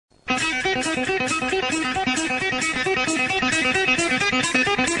Hey,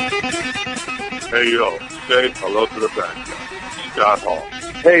 yo, say hello to the band. Scott Hall.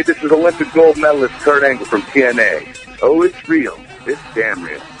 Hey, this is Olympic gold medalist Kurt Angle from TNA. Oh, it's real. It's damn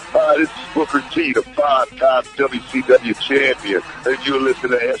real. Hi, this is Booker T, the 5-time WCW champion, and you're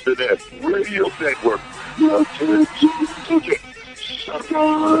listening to SNS Radio Network.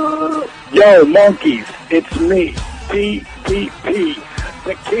 Yo, monkeys, it's me, PPP,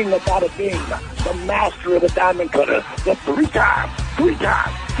 the king of bada bing, the master of the diamond cutter, the three-time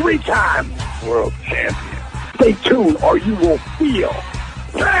world champion. Stay tuned or you will feel.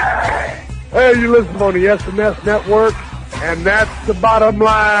 Hey, you listen on the SNS Network, and that's the bottom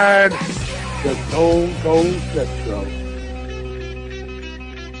line. The Stone Cold Central.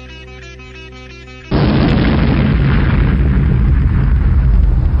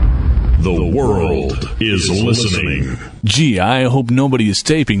 The world is listening. Gee, I hope nobody is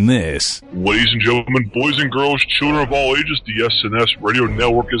taping this. Ladies and gentlemen, boys and girls, children of all ages, the SNS Radio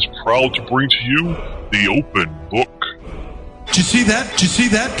Network is proud to bring to you the Open Book. Did you see that? Did you see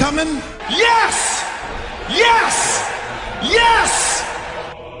that coming? Yes! Yes! Yes!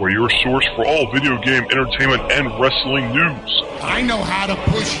 We're your source for all video game entertainment and wrestling news. I know how to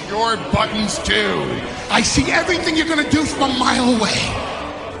push your buttons too. I see everything you're going to do from a mile away.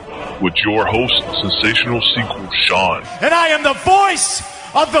 With your host, sensational sequel Sean. And I am the voice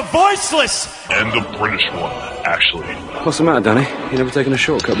of the voiceless. And the British one, Ashley. What's the matter, Danny? You never taken a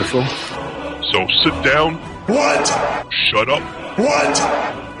shortcut before? So sit down. What? Shut up. What?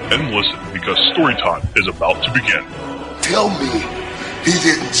 And listen, because story time is about to begin. Tell me he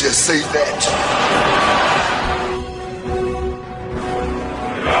didn't just say that.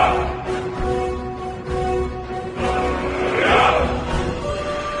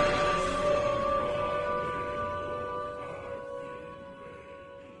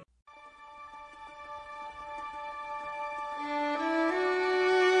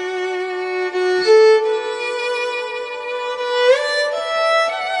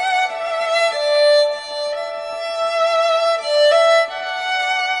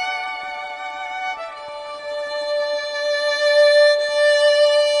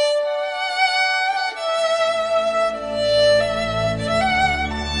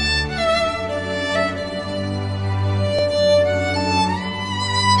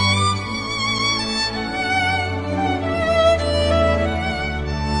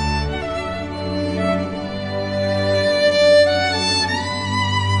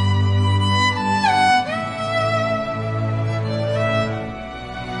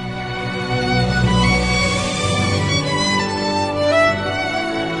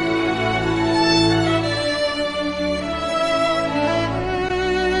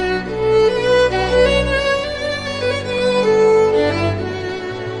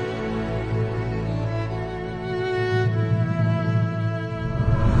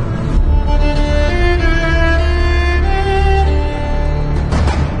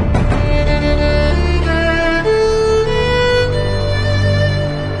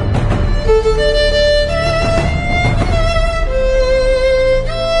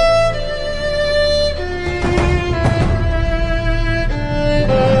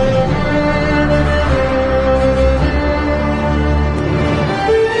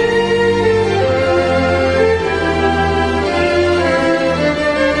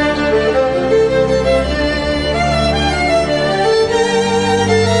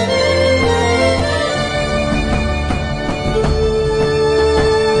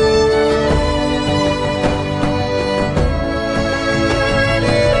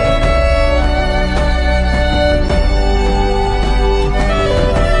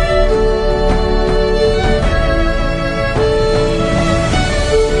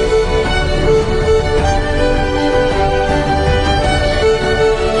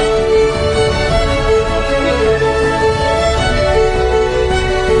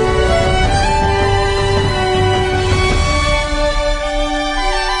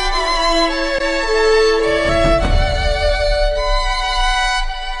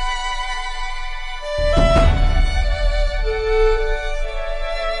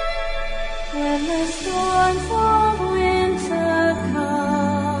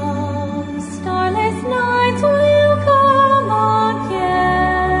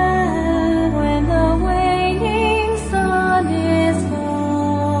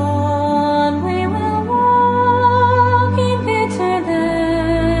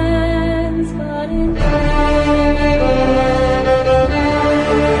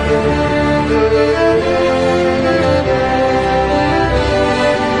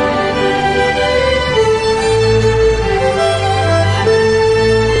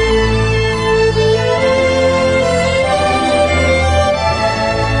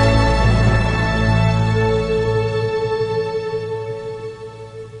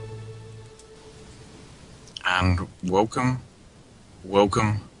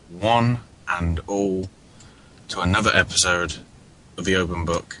 welcome, one and all, to another episode of The Open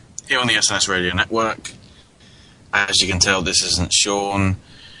Book here on the SNS Radio Network. As you can tell, this isn't Sean.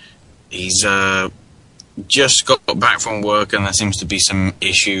 He's just got back from work and there seems to be some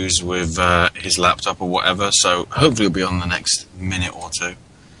issues with his laptop or whatever, so hopefully he'll be on the next minute or two.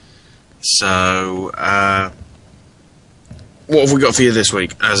 So, what have we got for you this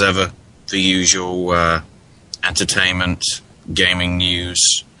week? As ever, the usual entertainment, gaming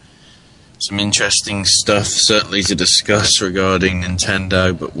news, some interesting stuff certainly to discuss regarding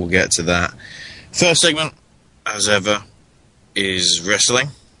Nintendo, but we'll get to that. First segment, as ever, is wrestling.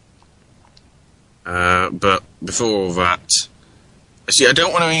 But before all that, see, I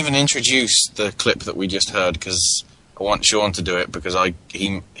don't want to even introduce the clip that we just heard because I want Sean to do it because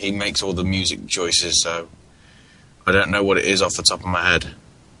he makes all the music choices, so I don't know what it is off the top of my head.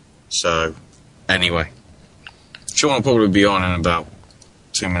 So, anyway, Sean will probably be on in about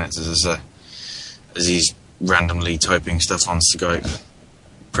 2 minutes, as he's randomly typing stuff on Skype,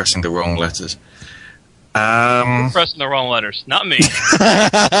 pressing the wrong letters. Pressing the wrong letters, not me.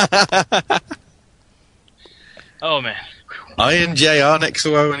 Oh, man. I and J are next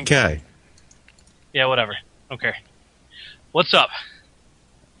to O and K. Yeah, whatever. Okay. What's up?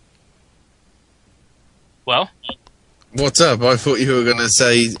 Well? What's up? I thought you were going to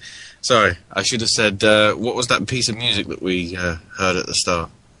say... Sorry, I should have said, what was that piece of music that we heard at the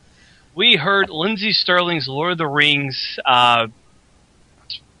start? We heard Lindsey Sterling's Lord of the Rings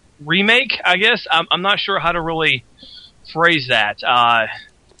remake, I guess. I'm not sure how to really phrase that.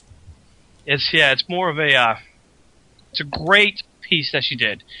 It's more of a... It's a great piece that she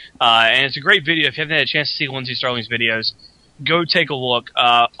did. And it's a great video. If you haven't had a chance to see Lindsey Sterling's videos, go take a look.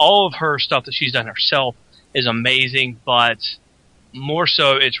 All of her stuff that she's done herself is amazing, but more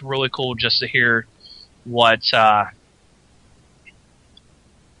so, it's really cool just to hear what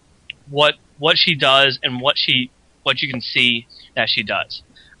she does and what you can see that she does.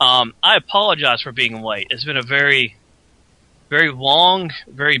 I apologize for being late. It's been a very, very long,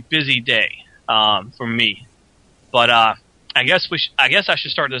 very busy day for me. But I guess I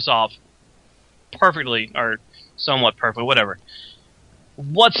should start this off perfectly, or somewhat perfectly, whatever.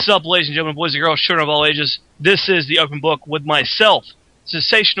 What's up, ladies and gentlemen, boys and girls, children of all ages? This is The Open Book with myself,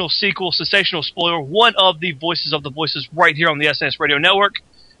 sensational sequel, sensational spoiler, one of the voices right here on the SNS Radio Network.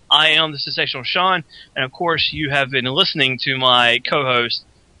 I am the sensational Sean, and of course you have been listening to my co-host.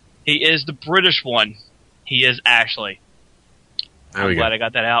 He is the British one. He is Ashley. I'm glad I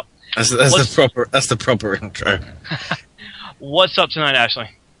got that out. That's the proper intro. What's up tonight, Ashley?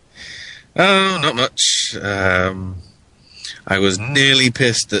 Oh, not much. I was nearly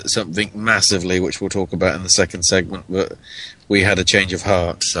pissed at something massively, which we'll talk about in the second segment, but we had a change of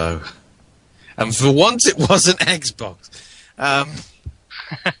heart, so... And for once, it wasn't Xbox. But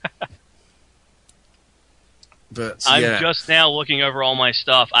yeah. I'm just now looking over all my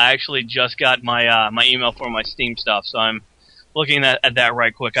stuff. I actually just got my my email for my Steam stuff, so I'm looking at that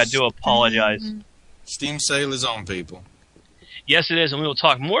right quick. I do apologize. Steam sale is on, people. Yes, it is, and we will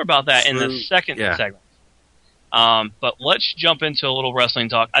talk more about that in the second segment. But let's jump into a little wrestling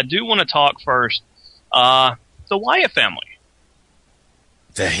talk. I do want to talk first. The Wyatt family.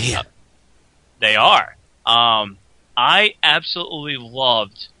 They're here. They are. I absolutely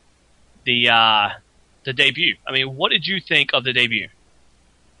loved the debut. I mean, what did you think of the debut?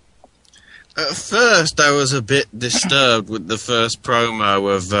 At first, I was a bit disturbed with the first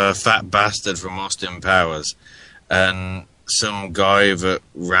promo of Fat Bastard from Austin Powers and some guy that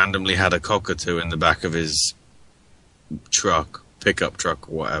randomly had a cockatoo in the back of his pickup truck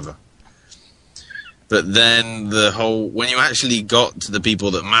or whatever. But then when you actually got to the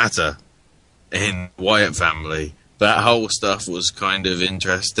people that matter in Wyatt family, that whole stuff was kind of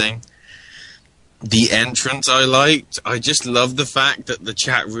interesting. The entrance I liked. I just love the fact that the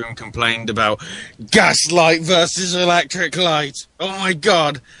chat room complained about gaslight versus electric light. Oh my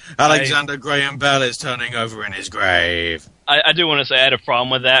god, Alexander Graham Bell is turning over in his grave. I do want to say I had a problem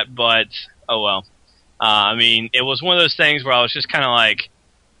with that, but oh well. I mean, it was one of those things where I was just kind of like,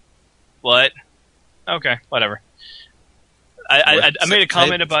 what? Okay, whatever. I made a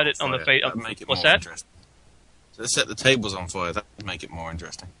comment about it on the face. What's that? So set the tables on fire. That would make it more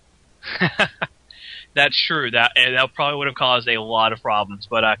interesting. That's true. That probably would have caused a lot of problems.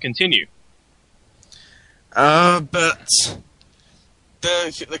 But continue. But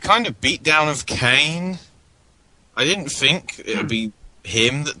the kind of beatdown of Kane, I didn't think it would be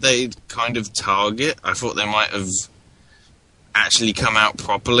him that they'd kind of target. I thought they might have actually come out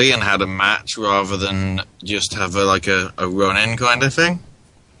properly and had a match rather than just have a run-in kind of thing.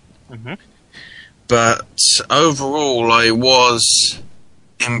 Mm-hmm. But overall, I was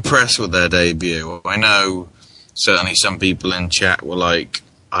impressed with their debut. I know certainly some people in chat were like,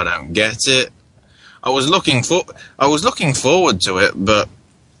 I don't get it. I was looking forward to it, but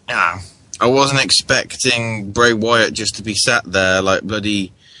I wasn't expecting Bray Wyatt just to be sat there like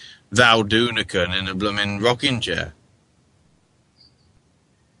bloody Val Doonican in a blooming rocking chair.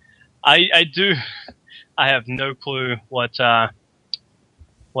 I have no clue what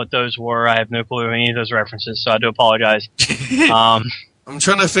those were. I have no clue any of those references, so I do apologize. I'm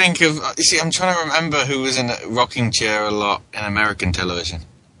trying to think of... I'm trying to remember who was in a rocking chair a lot in American television.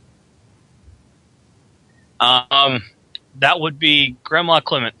 That would be Grandma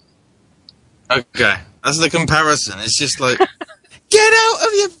Clement. Okay, that's the comparison. It's just like, get out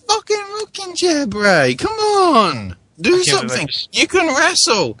of your fucking rocking chair, Bray. Come on. Do something. You can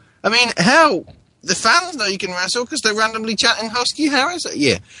wrestle. I mean, hell, the fans know you can wrestle because they're randomly chanting Husky Harris at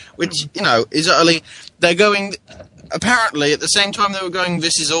you. Which, is utterly... They're going... Apparently, at the same time they were going,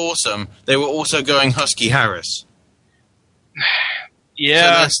 this is awesome, they were also going Husky Harris.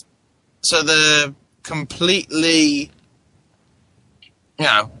 Yeah. So they're completely...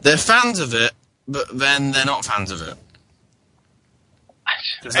 they're fans of it, but then they're not fans of it.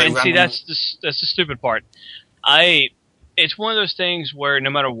 And see, that's the stupid part. It's one of those things where no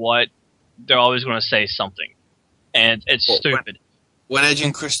matter what, they're always going to say something. And it's stupid. When Edge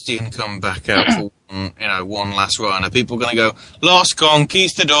and Christian come back out for one last run, are people going to go, Lost Gong,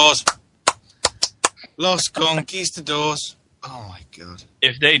 keys to doors. Lost Gong, keys to doors. Oh my god.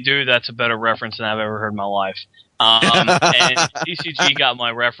 If they do, that's a better reference than I've ever heard in my life. And DCG got my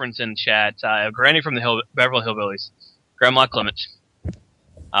reference in chat. Granny from the Beverly Hillbillies. Grandma Clement.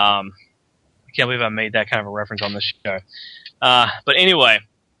 I can't believe I made that kind of a reference on this show. But anyway,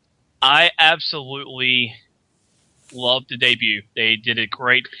 I absolutely loved the debut. They did it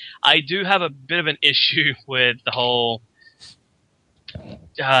great. I do have a bit of an issue with the whole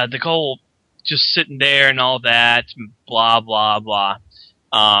just sitting there and all that, blah, blah, blah.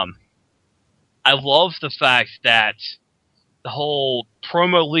 I love the fact that the whole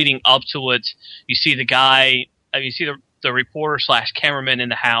promo leading up to it, you see the guy, you see the reporter / cameraman in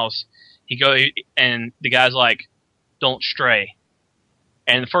the house. And the guy's like, don't stray.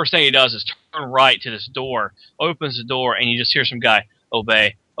 And the first thing he does is turn right to this door, opens the door, and you just hear some guy,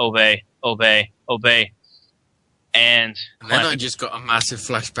 obey, obey, obey, obey. And then I just got a massive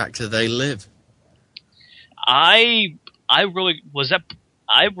flashback to They Live. I really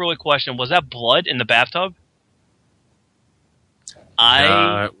questioned, was that blood in the bathtub?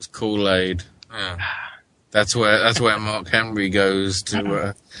 No, it was Kool-Aid. Yeah. That's where Mark Henry goes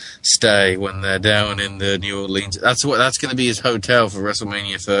to stay when they're down in the New Orleans. That's going to be his hotel for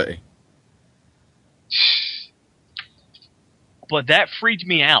WrestleMania 30. But that freaked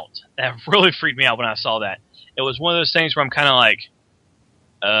me out. That really freaked me out when I saw that. It was one of those things where I'm kind of like,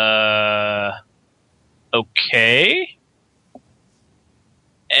 okay.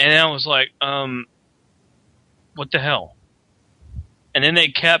 And I was like, what the hell? And then they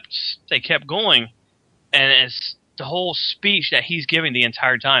kept going. And it's the whole speech that he's giving the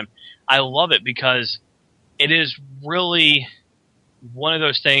entire time. I love it because it is really one of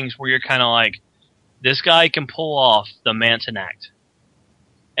those things where you're kind of like, this guy can pull off the Manson act.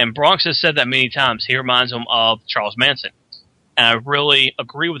 And Bronx has said that many times. He reminds him of Charles Manson. And I really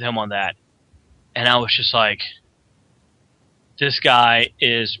agree with him on that. And I was just like, this guy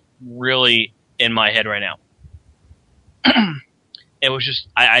is really in my head right now. It was just,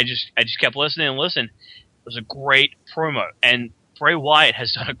 I just kept listening and listening. It was a great promo, and Bray Wyatt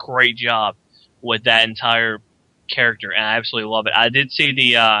has done a great job with that entire character, and I absolutely love it. I did see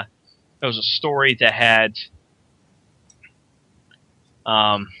there was a story that had,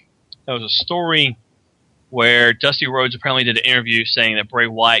 there was a story where Dusty Rhodes apparently did an interview saying that Bray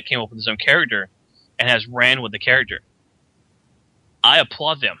Wyatt came up with his own character and has ran with the character. I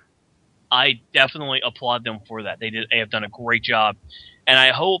applaud them. I definitely applaud them for that. They have done a great job, and I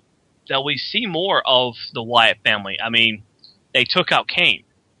hope that we see more of the Wyatt family. I mean, they took out Kane.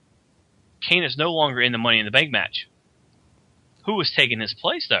 Kane is no longer in the Money in the Bank match. Who is taking his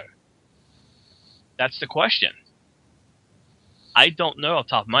place, though? That's the question. I don't know off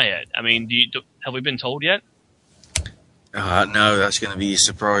the top of my head. I mean, have we been told yet? No, that's going to be a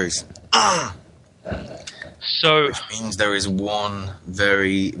surprise. So, which means there is one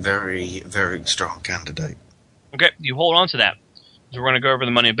very, very, very strong candidate. Okay, you hold on to that. We're going to go over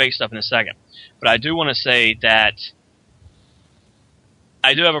the Money in the Bank stuff in a second. But I do want to say that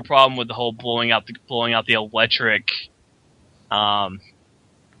I do have a problem with the whole blowing out the electric lamp.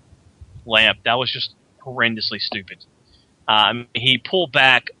 That was just horrendously stupid. He pulled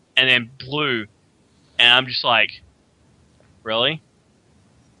back and then blew And I'm just like, really?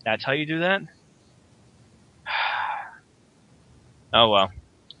 That's how you do that? Oh, well.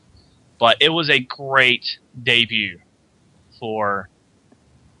 But it was a great debut for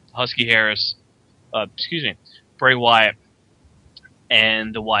Husky Harris, Bray Wyatt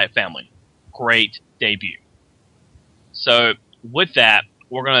and the Wyatt family. Great debut. So, with that,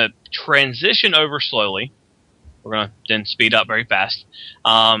 we're going to transition over slowly. We're going to then speed up very fast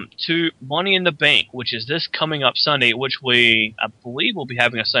to Money in the Bank, which is this coming up Sunday, which I believe, will be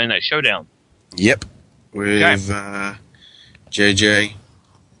having a Sunday Night Showdown. Yep. With JJ.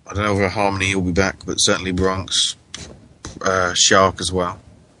 I don't know whether Harmony will be back, but certainly Bronx. Shark as well.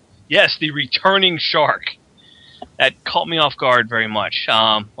 Yes, the returning Shark. That caught me off guard very much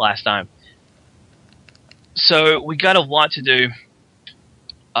last time. So, we got a lot to do.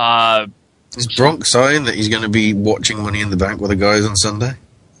 Is Bronx saying that he's going to be watching Money in the Bank with the guys on Sunday?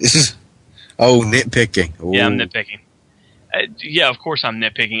 Nitpicking. Ooh. Yeah, I'm nitpicking. Yeah, of course I'm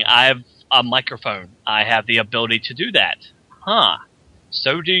nitpicking. I have a microphone. I have the ability to do that. Huh.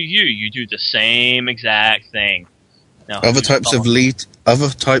 So do you. You do the same exact thing. Now, other types of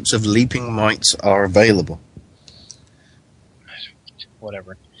leaping mics are available.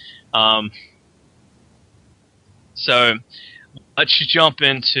 Whatever. So, let's jump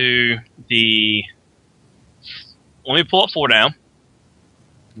into the... Let me pull up 4 Down.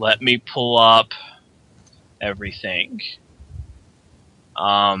 Let me pull up everything.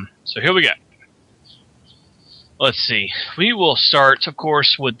 So here we go. Let's see. We will start, of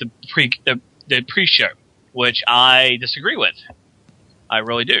course, with the pre-show, which I disagree with. I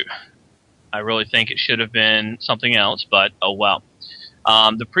really do. I really think it should have been something else, but oh well.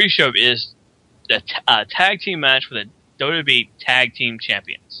 The pre-show is a tag team match for the WWE Tag Team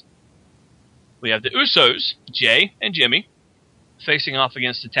Champions. We have the Usos, Jay and Jimmy, facing off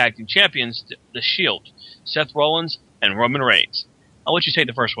against the Tag Team Champions, The Shield, Seth Rollins and Roman Reigns. I'll let you take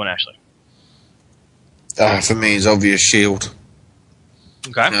the first one, Ashley. For me, it's obvious Shield.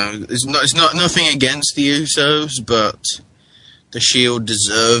 Okay. It's not nothing against the Usos, but the Shield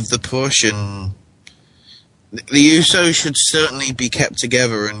deserve the push, and the Usos should certainly be kept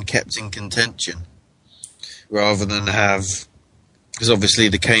together and kept in contention, rather than have, because obviously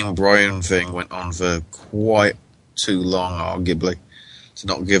the Kane Bryan thing went on for quite too long, arguably, to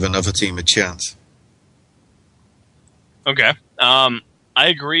not give another team a chance. Okay. I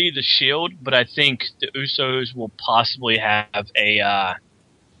agree, the Shield, but I think the Usos will possibly have a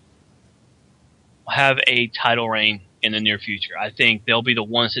title reign in the near future. I think they'll be the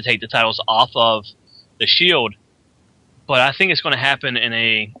ones to take the titles off of the Shield, but I think it's going to happen in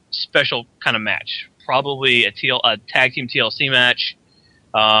a special kind of match, probably a tag team TLC match,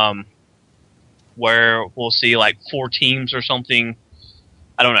 where we'll see like 4 teams or something.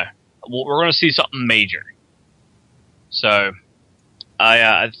 I don't know. We're going to see something major. So,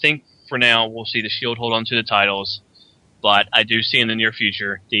 I think for now we'll see the Shield hold on to the titles, but I do see in the near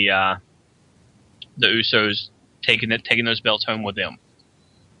future the Usos taking those belts home with them.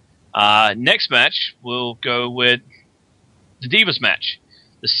 Next match, we'll go with the Divas match,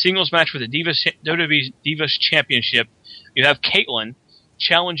 the singles match for the WWE Divas Championship. You have Caitlyn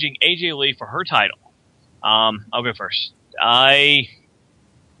challenging AJ Lee for her title. I'll go first.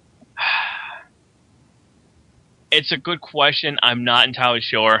 It's a good question. I'm not entirely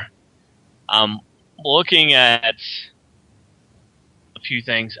sure. I'm looking at a few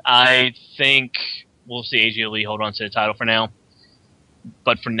things. I think we'll see AJ Lee hold on to the title for now.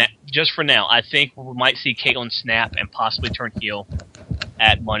 But just for now, I think we might see Caitlyn snap and possibly turn heel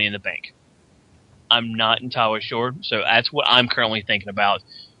at Money in the Bank. I'm not entirely sure, so that's what I'm currently thinking about.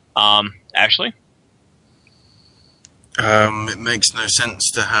 Ashley? It makes no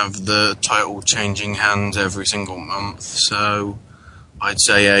sense to have the title changing hands every single month, so I'd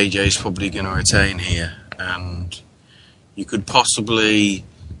say AJ's probably going to retain here, and you could possibly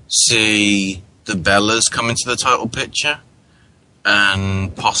see the Bellas come into the title picture,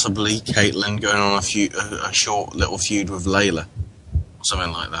 and possibly Caitlyn going on a short little feud with Layla, or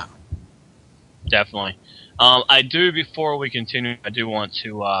something like that. Definitely. Before we continue, I do want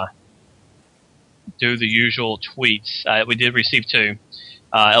to do the usual tweets. We did receive 2.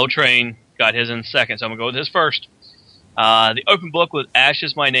 L Train got his in second, so I'm going to go with his first. The open book with Ash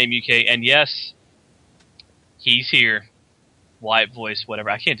is my name, UK, and yes, he's here. White voice, whatever.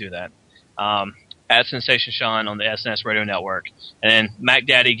 I can't do that. At Sensation Sean on the SNS Radio Network. And then Mac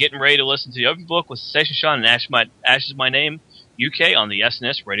Daddy getting ready to listen to the open book with Sensation Sean and Ash is my name, UK, on the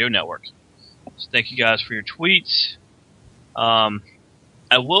SNS Radio Network. So thank you guys for your tweets.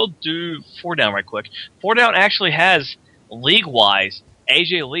 I will do 4 Down right quick. 4 Down actually has, league-wise,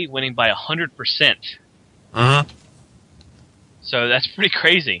 AJ Lee winning by 100%. So that's pretty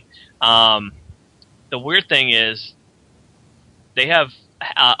crazy. The weird thing is they have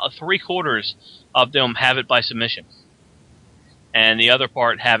 3/4 of them have it by submission, and the other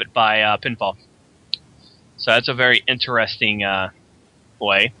part have it by pinfall. So that's a very interesting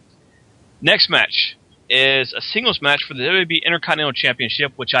way. Next match is a singles match for the WWE Intercontinental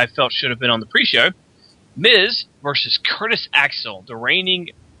Championship, which I felt should have been on the pre-show. Miz versus Curtis Axel, the reigning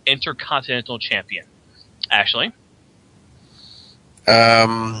Intercontinental Champion. Ashley?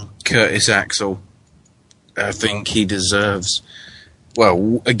 Curtis Axel. I think he deserves...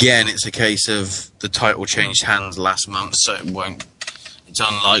 Well, again, it's a case of the title changed hands last month, so it's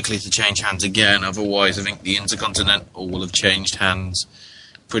unlikely to change hands again. Otherwise, I think the Intercontinental will have changed hands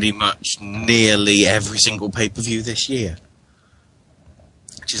pretty much nearly every single pay-per-view this year.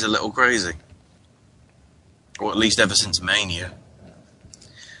 Which is a little crazy. Or at least ever since Mania.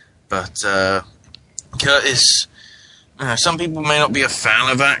 But, Curtis... some people may not be a fan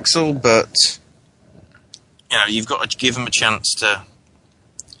of Axel, but... you've got to give him a chance to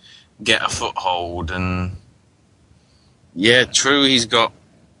get a foothold, and yeah, true, he's got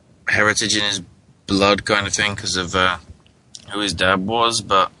heritage in his blood kind of thing because of who his dad was,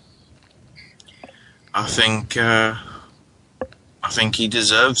 but I think he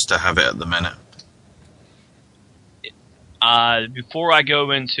deserves to have it at the minute. Before I go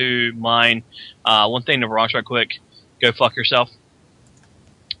into mine, one thing to Ross right quick, go fuck yourself.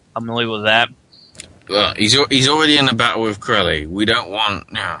 I'm gonna leave it with that. Well, he's already in a battle with Crowley. We don't want...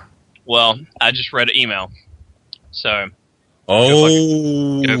 Well, I just read an email. So...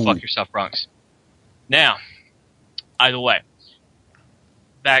 Go fuck yourself, Bronx. Now, either way,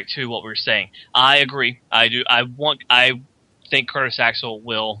 back to what we were saying. I agree. I do. I think Curtis Axel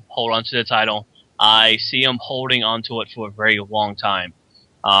will hold on to the title. I see him holding onto it for a very long time.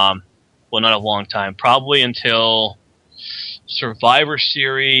 Well, not a long time. Probably until Survivor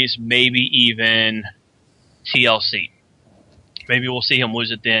Series, maybe even TLC. Maybe we'll see him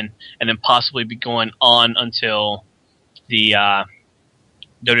lose it then, and then possibly be going on until the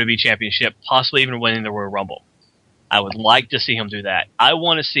WWE Championship, possibly even winning the Royal Rumble. I would like to see him do that. I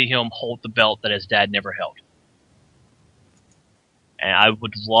want to see him hold the belt that his dad never held. And I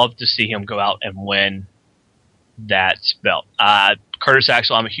would love to see him go out and win that belt. Curtis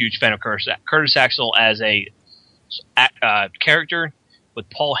Axel, I'm a huge fan of Curtis Axel as a character with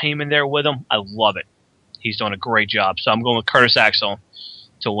Paul Heyman there with him. I love it. He's doing a great job. So I'm going with Curtis Axel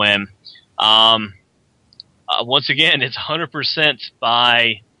to win. Once again, it's 100%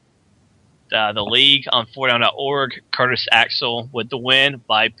 by the league on 4down.org. Curtis Axel with the win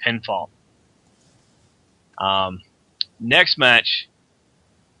by pinfall. Next match,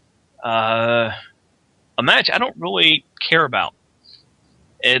 a match I don't really care about.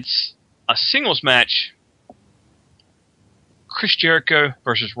 It's a singles match. Chris Jericho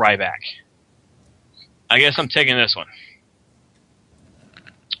versus Ryback. I guess I'm taking this one.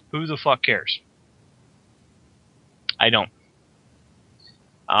 Who the fuck cares? I don't.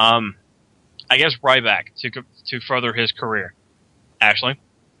 I guess Ryback to further his career. Ashley?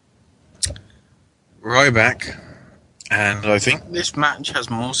 Ryback. And I think this match has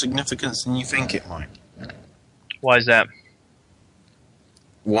more significance than you think it might. Why is that?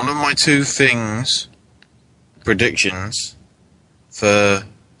 One of my two predictions for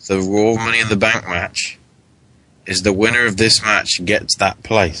the Raw Money in the Bank match is the winner of this match gets that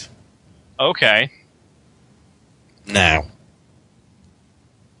place. Okay. Now.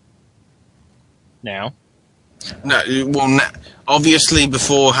 No, well, obviously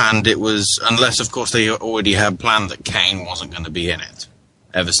beforehand it was, unless of course they already had planned that Kane wasn't going to be in it,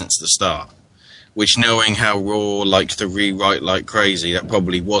 ever since the start. Which, knowing how Raw likes to rewrite like crazy, that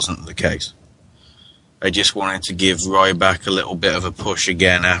probably wasn't the case. I just wanted to give Ryback a little bit of a push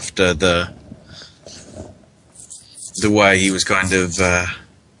again after the way he was kind of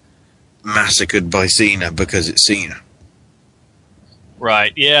massacred by Cena because it's Cena.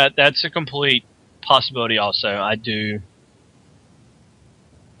 Right, yeah, that's a complete possibility also. I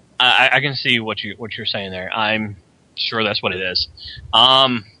can see what you're saying there. I'm sure that's what it is.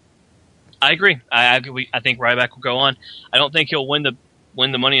 I agree. I think Ryback will go on. I don't think he'll win the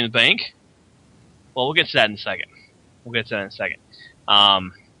Money in the Bank. Well, we'll get to that in a second.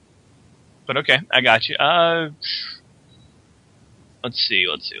 But okay, I got you. Let's see.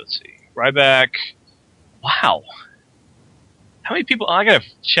 Ryback. Wow. How many people? I gotta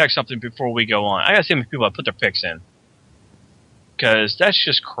check something before we go on. I gotta see how many people have put their picks in, because that's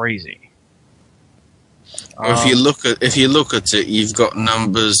just crazy. Well, if you look at it, you've got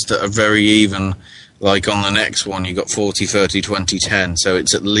numbers that are very even. Like on the next one, you got 40, 30, 20, 10. So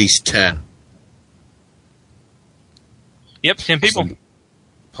it's at least 10. Yep, 10 people.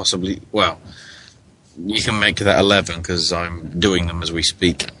 Possibly. Well, you can make that 11 because I'm doing them as we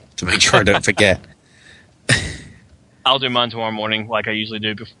speak to make sure I don't forget. I'll do mine tomorrow morning, like I usually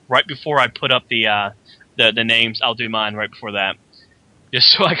do. Right before I put up the names, I'll do mine right before that,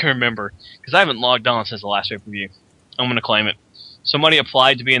 just so I can remember. Because I haven't logged on since the last pay-per-view. I'm going to claim it. Somebody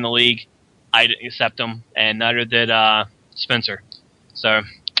applied to be in the league. I didn't accept them, and neither did Spencer. So,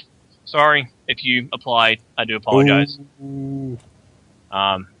 sorry if you applied. I do apologize.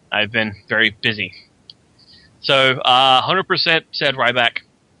 I've been very busy. So, 100% said Ryback.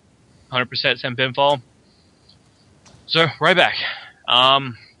 100% said pinfall. So, Ryback.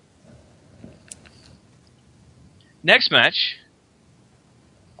 Next match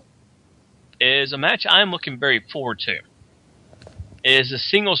is a match I'm looking very forward to. It is a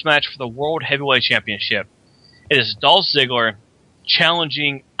singles match for the World Heavyweight Championship. It is Dolph Ziggler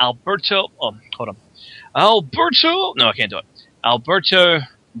challenging Alberto... Oh, hold on. Alberto... No, I can't do it. Alberto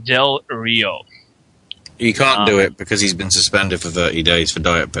Del Rio. You can't do it because he's been suspended for 30 days for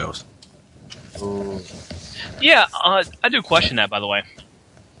diet pills. Yeah, I do question that, by the way.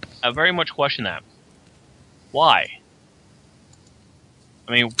 I very much question that. Why?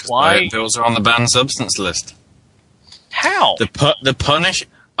 I mean, why? Diet pills are on the banned substance list. How? The punish...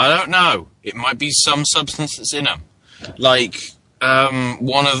 I don't know. It might be some substance that's in them. Like,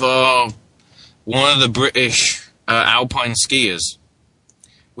 one of the British alpine skiers,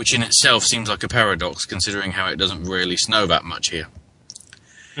 which in itself seems like a paradox considering how it doesn't really snow that much here.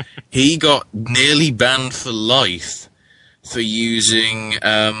 He got nearly banned for life for using,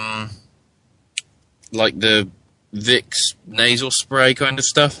 like the Vicks nasal spray kind of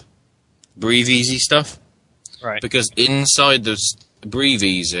stuff. Breathe Easy stuff. Right. Because inside the Breathe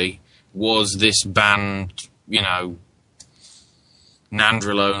Easy was this banned,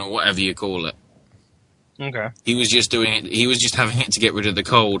 nandrolone or whatever you call it. Okay. He was just doing it. He was just having it to get rid of the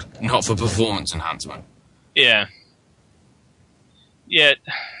cold, not for performance enhancement. Yeah. Yeah.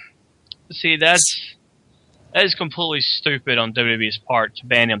 See, that is completely stupid on WWE's part to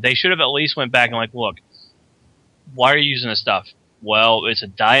ban him. They should have at least went back and look, why are you using this stuff? Well, it's a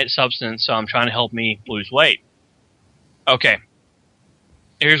diet substance, so I'm trying to help me lose weight. Okay.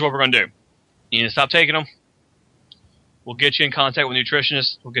 Here's what we're going to do. You need to stop taking them. We'll get you in contact with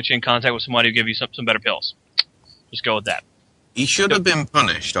nutritionists. We'll get you in contact with somebody who give you some better pills. Just go with that. He should have been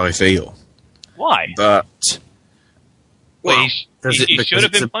punished, I feel. Why? But... Wait, he should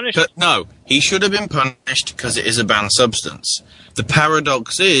have been punished? No, he should have been punished because it is a banned substance. The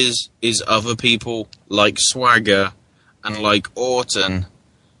paradox is other people like Swagger and like Orton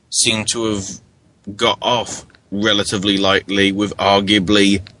seem to have got off relatively lightly with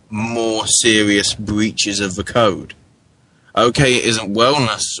arguably more serious breaches of the code. Okay, it isn't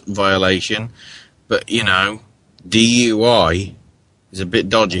wellness violation, but, DUI is a bit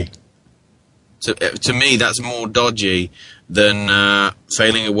dodgy. To me, that's more dodgy than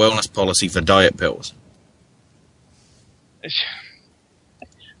failing a wellness policy for diet pills.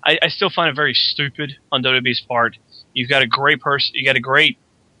 I still find it very stupid on WWE's part. You've got a great person, you got a great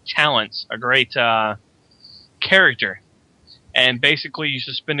talent, a great character, and basically you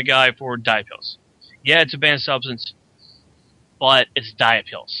suspend a guy for diet pills. Yeah, it's a banned substance, but it's diet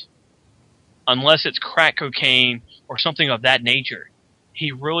pills. Unless it's crack cocaine or something of that nature,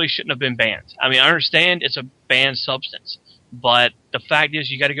 he really shouldn't have been banned. I mean, I understand it's a banned substance, but the fact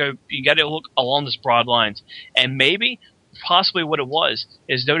is you got to look along this broad lines. And maybe, possibly what it was,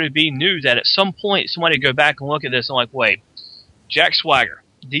 is WWE knew that at some point somebody would go back and look at this and wait, Jack Swagger,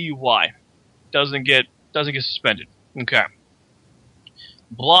 DUI, doesn't get suspended. Okay.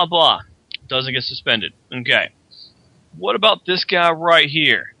 Blah, blah, doesn't get suspended. Okay. What about this guy right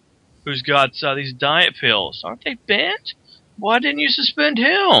here, who's got these diet pills? Aren't they banned? Why didn't you suspend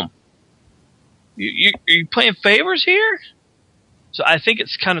him? You playing favors here? So I think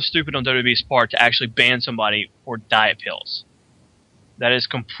it's kind of stupid on WWE's part to actually ban somebody for diet pills. That is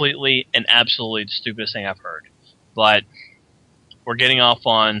completely and absolutely the stupidest thing I've heard. But we're getting off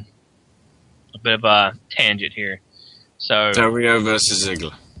on a bit of a tangent here. So Del Rio versus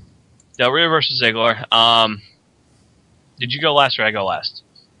Ziggler. Del Rio versus Ziggler. Did you go last or I go last?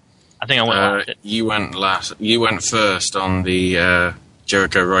 I think I went last. You went last. You went first on the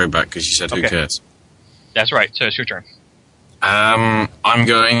Jericho Ryback because you said, who cares? That's right. So it's your turn. I'm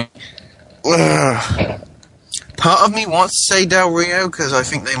going... part of me wants to say Del Rio because I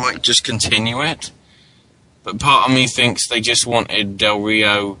think they might just continue it. But part of me thinks they just wanted Del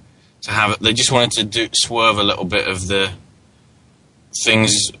Rio to have it. They just wanted to swerve a little bit of the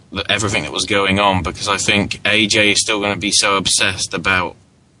things, everything that was going on, because I think AJ is still going to be so obsessed about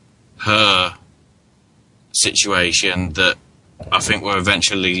her situation that I think we're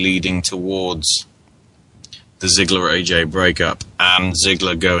eventually leading towards the Ziggler-AJ breakup and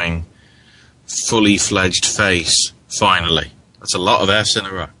Ziggler going fully fledged face, finally. That's a lot of F's in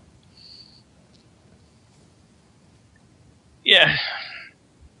a row. Yeah.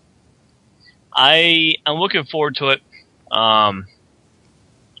 I'm looking forward to it. I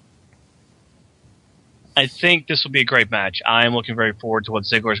think this will be a great match. I'm looking very forward to what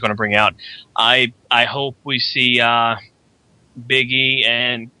Ziggler is going to bring out. I hope we see Big E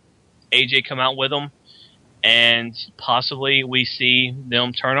and AJ come out with him, and possibly we see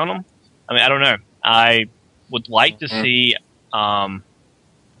them turn on him. I mean, I don't know. I would like to see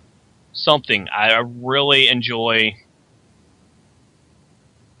something. I really enjoy.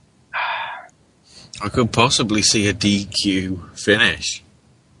 I could possibly see a DQ finish.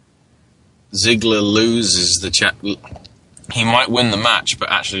 Ziggler loses the he might win the match, but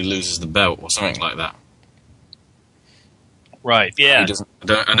actually loses the belt or something like that. Right? Yeah.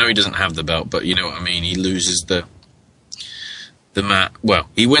 I know he doesn't have the belt, but you know what I mean. He loses the match. Well,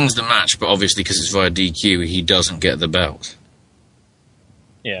 he wins the match, but obviously because it's via DQ, he doesn't get the belt.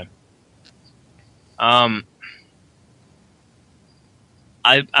 Yeah. I'm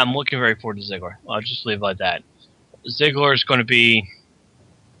looking very forward to Ziggler. I'll just leave it like that. Ziggler is going to be.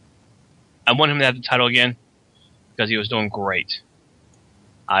 I want him to have the title again because he was doing great.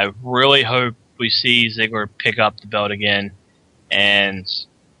 I really hope we see Ziggler pick up the belt again, and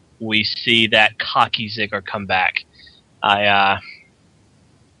we see that cocky Ziggler come back. I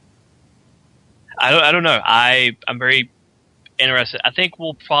don't know. I'm very interested. I think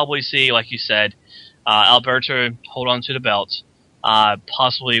we'll probably see, like you said, Alberto hold on to the belt,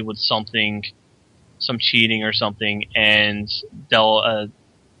 possibly with some cheating or something, and Dolph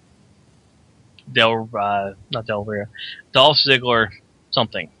Ziggler,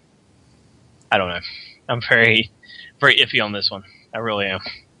 something. I don't know. I'm very, very iffy on this one. I really am.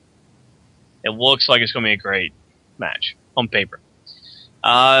 It looks like it's going to be a great match on paper.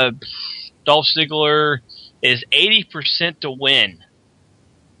 Dolph Ziggler is 80% to win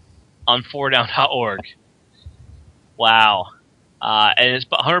on 4down.org. Wow. And it's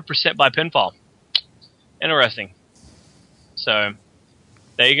 100% by pinfall. Interesting. So,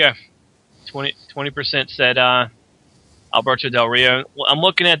 there you go. 20% said Alberto Del Rio. I'm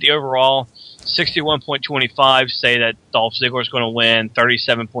looking at the overall. 61.25 say that Dolph Ziggler is going to win.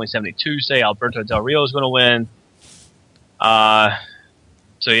 37.72 say Alberto Del Rio is going to win.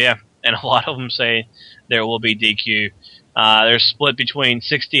 So yeah, and a lot of them say there will be DQ. They're split between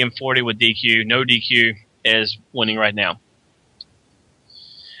 60 and 40 with DQ. No DQ is winning right now.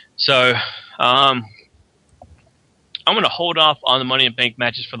 So I'm going to hold off on the Money in the Bank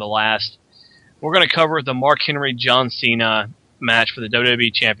matches for the last. We're going to cover the Mark Henry John Cena match for the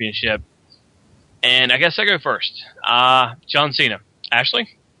WWE Championship. And I guess I go first. John Cena. Ashley?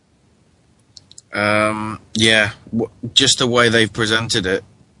 Yeah. Just the way they've presented it.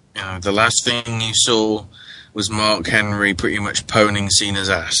 You know, the last thing you saw was Mark Henry pretty much poning Cena's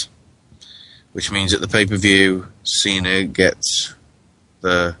ass. Which means at the pay-per-view, Cena gets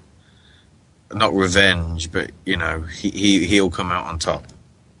the... not revenge, but, you know, he'll come out on top.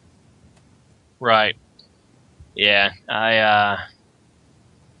 Right. Yeah. I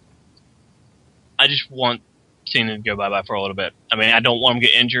just want Cena to go bye-bye for a little bit. I mean, I don't want him to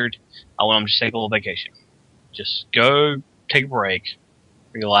get injured. I want him to just take a little vacation. Just go take a break,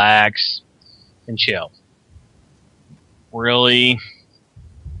 relax, and chill. Really,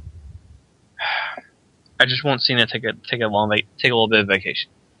 I just want Cena to take a little bit of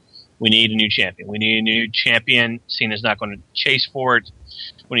vacation. We need a new champion. We need a new champion. Cena's not going to chase for it.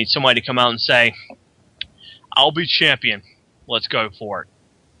 We need somebody to come out and say, "I'll be champion. Let's go for it."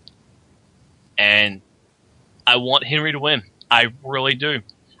 And I want Henry to win. I really do.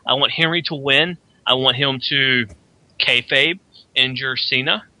 I want Henry to win. I want him to kayfabe, injure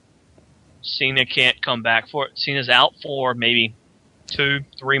Cena. Cena can't come back for it. Cena's out for maybe 2,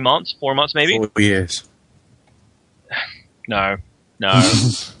 3 months, 4 months maybe. 4 years. No.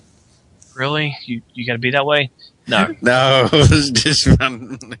 Really? You got to be that way? No. No, it was just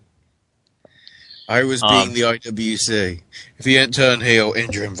randomly. I was being the IWC. If he ain't turn heel,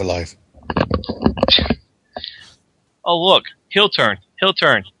 injure him for life. Oh, look. Heel turn.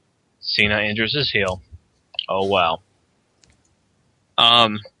 Cena injures his heel. Oh, wow.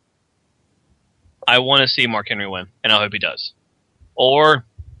 I want to see Mark Henry win, and I hope he does. Or,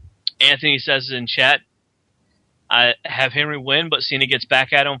 Anthony says in chat, I have Henry win, but Cena gets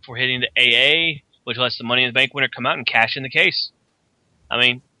back at him for hitting the AA, which lets the Money in the Bank winner come out and cash in the case. I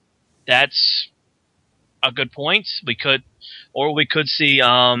mean, that's a good point. We could see...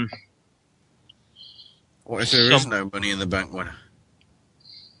 Well, What if there is no Money in the Bank winner?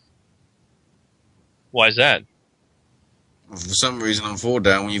 Why is that? For some reason on 4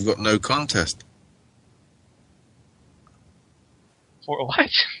 Down when you've got no contest. For what?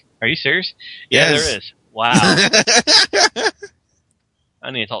 Are you serious? Yeah, Yes. there is. Wow.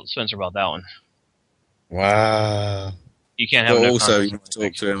 I need to talk to Spencer about that one. Wow. You can't have But no also, contest. you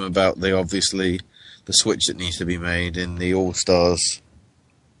talk to him about the switch that needs to be made in the All-Stars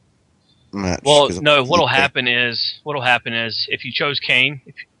match. Well, no, what'll happen is if you chose Kane,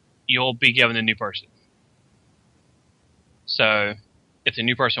 you'll be given a new person. So, if the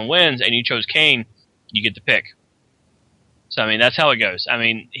new person wins and you chose Kane, you get the pick. So, I mean, that's how it goes. I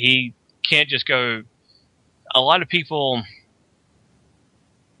mean, he can't just go... A lot of people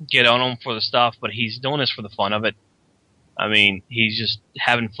get on him for the stuff, but he's doing this for the fun of it. I mean, he's just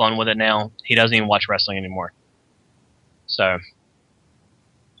having fun with it now. He doesn't even watch wrestling anymore. So,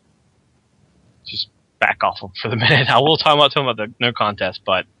 just back off him for the minute. I will talk about the no contest,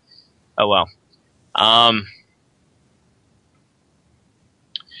 but oh well.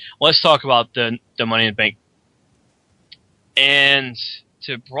 Let's talk about the Money in the Bank. And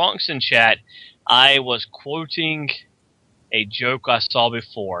to Bronx in chat, I was quoting a joke I saw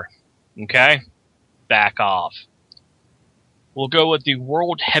before. Okay? Back off. We'll go with the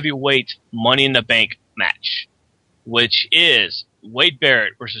World Heavyweight Money in the Bank match, which is Wade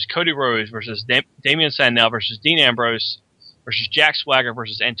Barrett versus Cody Rhodes versus Damian Sandow versus Dean Ambrose versus Jack Swagger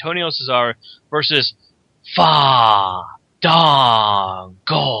versus Antonio Cesaro versus Fandango.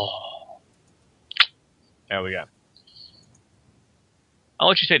 There we go. I'll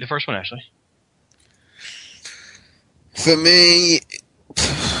let you take the first one, Ashley. For me...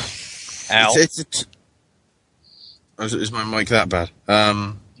 Ow. Is my mic that bad?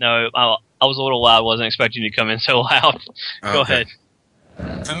 No, I was a little loud. I wasn't expecting you to come in so loud. Go ahead.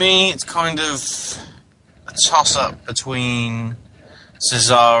 For me, it's kind of a toss-up between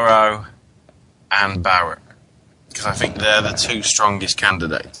Cesaro and Barrett. Because I think they're the two strongest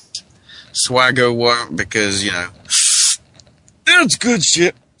candidates. Swagger won't because, that's good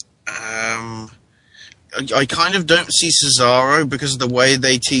shit. I kind of don't see Cesaro because of the way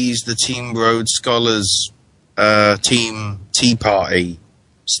they tease the Team Rhodes Scholars Team Tea Party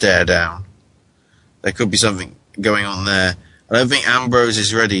stare down. There could be something going on there. I don't think Ambrose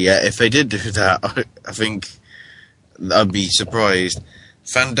is ready yet. If they did do that, I think I'd be surprised.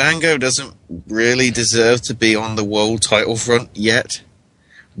 Fandango doesn't really deserve to be on the world title front yet.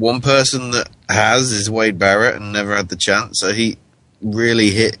 One person that has is Wade Barrett and never had the chance, so he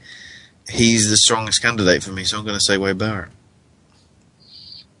really he's the strongest candidate for me, so I'm going to say Wade Barrett.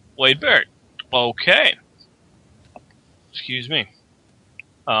 Wade Barrett. Okay. Excuse me.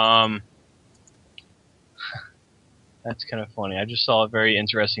 That's kind of funny. I just saw a very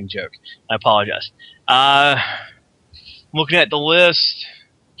interesting joke. I apologize. Looking at the list,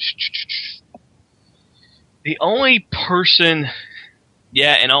 the only person...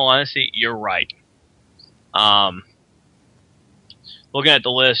 Yeah, in all honesty, you're right. Looking at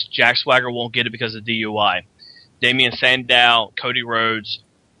the list, Jack Swagger won't get it because of DUI. Damian Sandow, Cody Rhodes,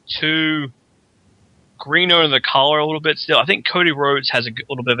 two green under the collar a little bit still. I think Cody Rhodes has a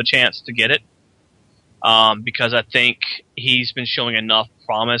little bit of a chance to get it because I think he's been showing enough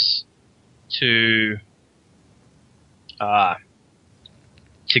promise to get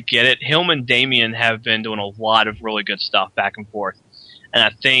it. Him and Damian have been doing a lot of really good stuff back and forth. And I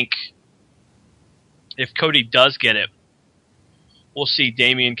think if Cody does get it, we'll see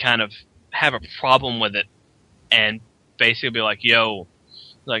Damian kind of have a problem with it and basically be like, yo,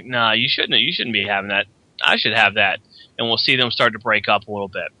 like, nah, you shouldn't be having that. I should have that. And we'll see them start to break up a little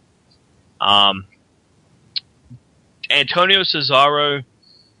bit. Antonio Cesaro,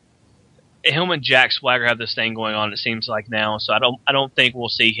 him and Jack Swagger have this thing going on, it seems like now, so I don't think we'll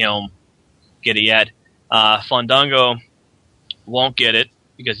see him get it yet. Fandango won't get it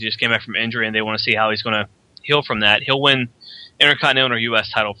because he just came back from injury and they want to see how he's going to heal from that. He'll win Intercontinental or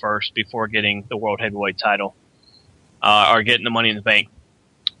U.S. title first before getting the World Heavyweight title or getting the Money in the Bank.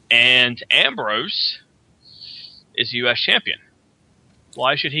 And Ambrose is U.S. champion.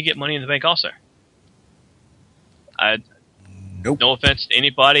 Why should he get Money in the Bank also? Nope. No offense to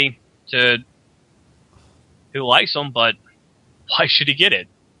anybody who likes him, but why should he get it?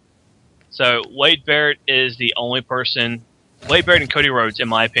 So Wade Barrett is the only person. Wade Barrett and Cody Rhodes, in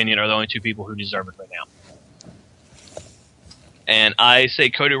my opinion, are the only two people who deserve it right now. And I say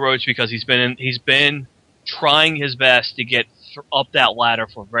Cody Rhodes because he's been trying his best to get up that ladder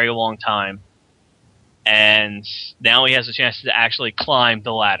for a very long time, and now he has a chance to actually climb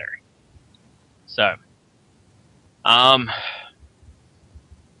the ladder. So,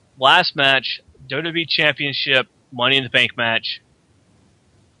 last match, WWE Championship Money in the Bank match.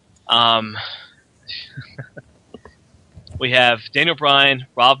 We have Daniel Bryan,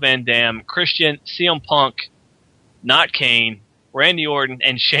 Rob Van Dam, Christian, CM Punk, not Kane, Randy Orton,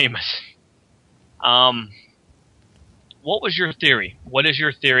 and Sheamus. What was your theory? What is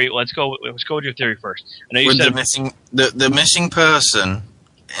your theory? Let's go with your theory first. I know you said the missing person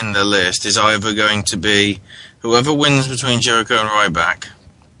in the list is either going to be whoever wins between Jericho and Ryback,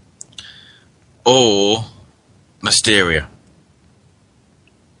 or Mysterio.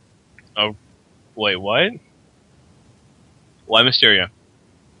 Oh, wait, what? Why Mysterio?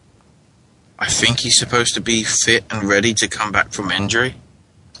 I think he's supposed to be fit and ready to come back from injury.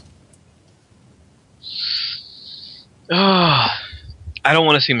 I don't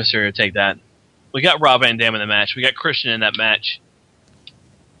want to see Mysterio take that. We got Rob Van Dam in the match. We got Christian in that match.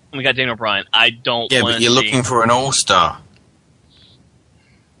 And we got Daniel Bryan. I don't want to see... Yeah, but you're looking for an all-star.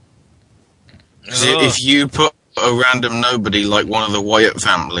 If you put a random nobody like one of the Wyatt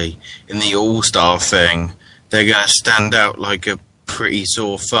family in the all-star thing, they're going to stand out like a pretty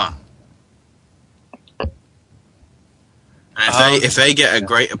sore thumb. And if they get a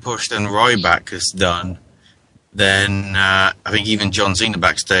greater push than Ryback has done, then I think even John Cena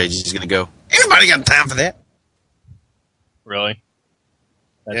backstage is going to go, "Ain't nobody got time for that." Really?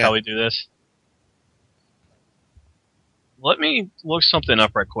 That's how we do this? Let me look something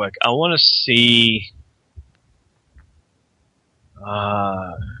up right quick. I want to see...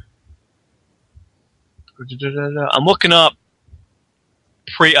 I'm looking up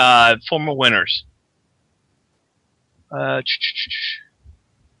former winners.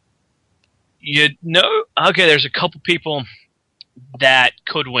 You know, okay, there's a couple people that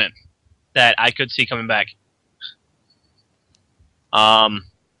could win that I could see coming back. Don't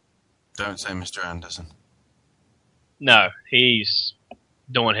say Mr. Anderson. No, he's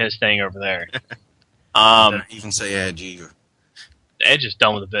doing his thing over there. Don't even say Edge either. Edge is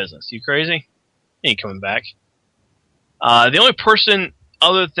done with the business. You crazy? He ain't coming back. The only person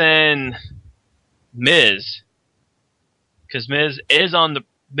other than Miz, because Miz is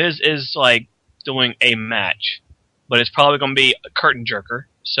like doing a match, but it's probably going to be a curtain jerker.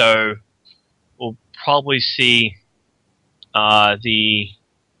 So we'll probably see the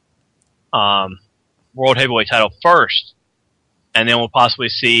World Heavyweight title first, and then we'll possibly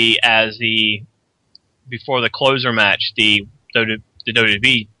see as before the closer match, the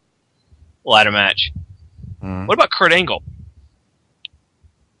WWE ladder match. What about Kurt Angle?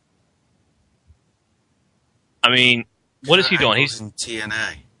 I mean, what is he doing? He's in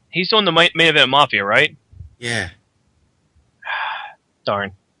TNA. He's doing the main event Mafia, right? Yeah.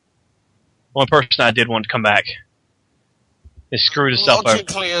 Darn. One person I did want to come back. They screwed himself over.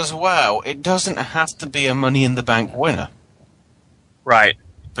 Logically as well, it doesn't have to be a Money in the Bank winner. Right.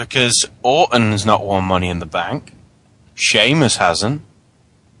 Because Orton's not won Money in the Bank. Sheamus hasn't.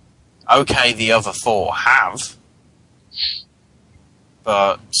 Okay, the other four have.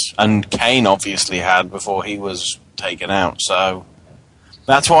 And Kane obviously had before he was taken out, so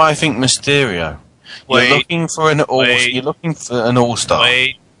that's why I think Mysterio. You're looking for an all-star.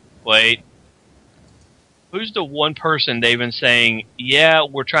 Wait. Who's the one person they've been saying, yeah,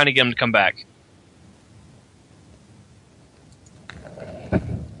 we're trying to get him to come back?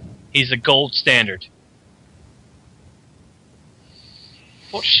 He's a gold standard.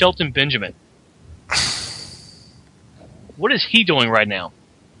 Well, Shelton Benjamin. What is he doing right now?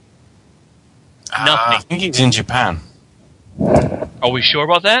 Nothing. I think he's in Japan. Are we sure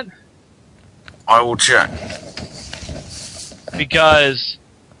about that? I will check. Because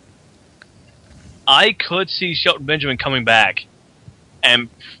I could see Shelton Benjamin coming back and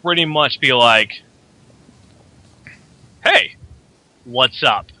pretty much be like, hey, what's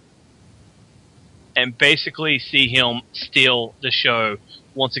up? And basically see him steal the show.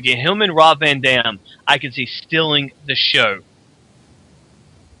 Once again, him and Rob Van Dam, I could see stealing the show.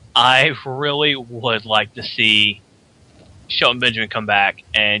 I really would like to see Shelton Benjamin come back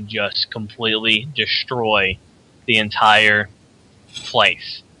and just completely destroy the entire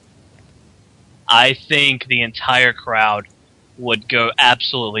place. I think the entire crowd would go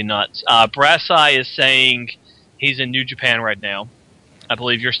absolutely nuts. Brass Eye is saying he's in New Japan right now. I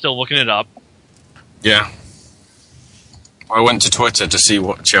believe you're still looking it up. Yeah. I went to Twitter to see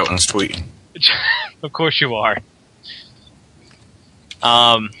what Shelton's tweeting. Of course you are.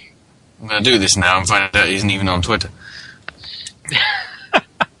 I'm going to do this now and find out he isn't even on Twitter.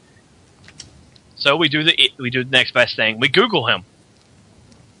 So we do the next best thing. We Google him.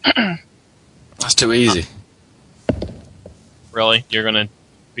 That's too easy. Really? You're going to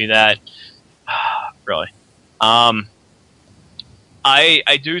be that? Really?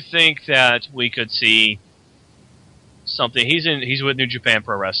 I do think that we could see something. He's with New Japan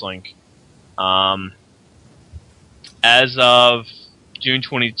Pro Wrestling. As of June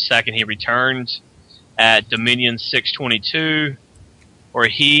 22nd, he returned at Dominion 622, where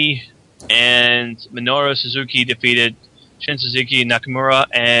he and Minoru Suzuki defeated Shin Suzuki Nakamura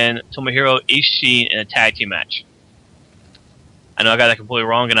and Tomohiro Ishii in a tag team match. I know I got that completely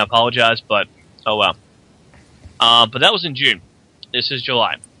wrong, and I apologize, but oh well. But that was in June. This is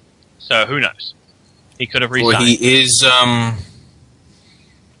July, so who knows? He could have resigned. Well,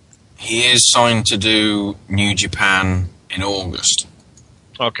 he is signed to do New Japan in August.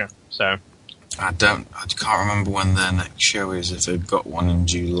 Okay, so I can't remember when their next show is. If they've got one in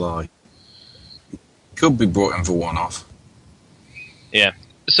July, could be brought in for one-off. Yeah.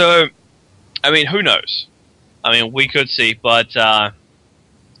 So, I mean, who knows? I mean, we could see, but I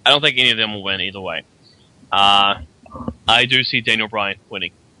don't think any of them will win either way. I do see Daniel Bryan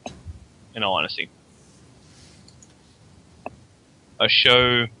winning, in all honesty. A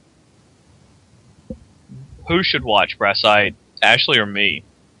show... Who should watch, Brasside? Ashley or me?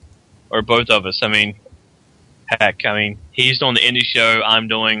 Or both of us? I mean, heck, he's doing the indie show, I'm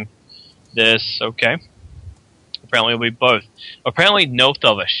doing this, okay. Apparently it'll be both. Apparently both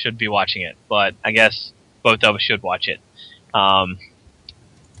of us should be watching it, but I guess both of us should watch it.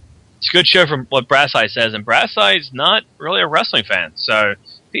 It's a good show from what Brasside says, and Brasside's not really a wrestling fan, so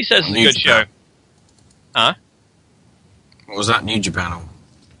he says it's a good show. Huh? What was that, New Japan?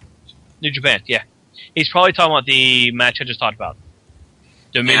 New Japan, yeah. He's probably talking about the match I just talked about.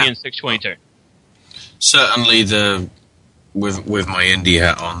 Dominion 622. Certainly with my indie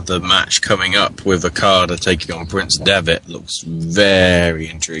hat on, the match coming up with Okada taking on Prince Devitt looks very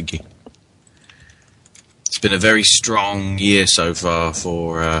intriguing. It's been a very strong year so far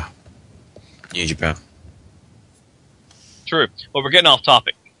for New Japan. True. Well, we're getting off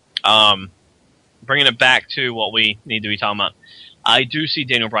topic. Bringing it back to what we need to be talking about. I do see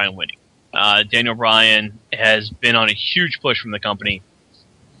Daniel Bryan winning. Daniel Bryan has been on a huge push from the company.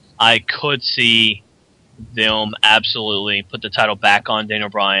 I could see them absolutely put the title back on Daniel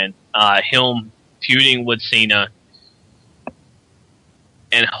Bryan. Him feuding with Cena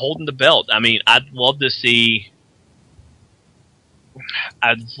and holding the belt. I mean, I'd love to see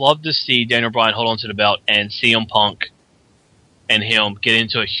Daniel Bryan hold on to the belt and CM Punk and him get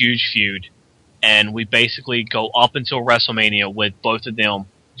into a huge feud, and we basically go up until WrestleMania with both of them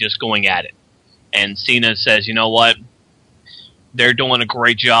just going at it. And Cena says, you know what? They're doing a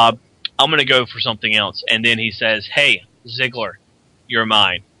great job. I'm going to go for something else. And then he says, hey, Ziggler, you're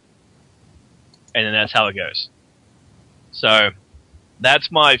mine. And then that's how it goes. So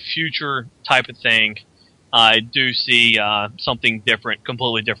that's my future type of thing. I do see something different,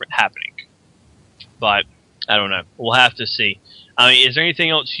 completely different happening. But I don't know. We'll have to see. I mean, is there anything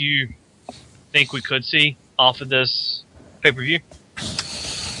else you think we could see off of this pay-per-view?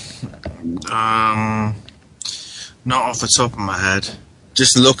 Not off the top of my head.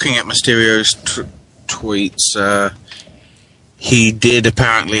 Just looking at Mysterio's tweets, he did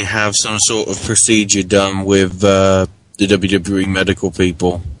apparently have some sort of procedure done with the WWE medical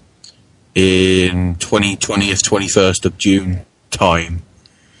people in 21st of June time.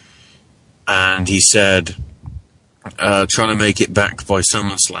 And he said, trying to make it back by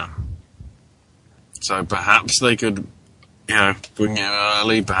SummerSlam. So perhaps they could, bring it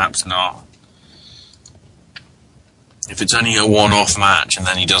early, perhaps not. If it's only a one-off match and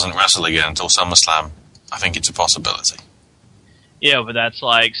then he doesn't wrestle again until SummerSlam, I think it's a possibility. Yeah, but that's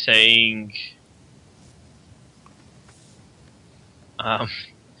like saying...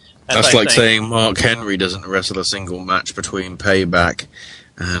 that's like saying Mark Henry doesn't wrestle a single match between Payback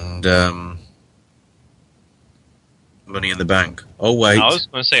and Money in the Bank. Oh, wait. I was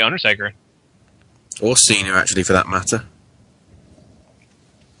going to say Undertaker. Or Cena, actually, for that matter.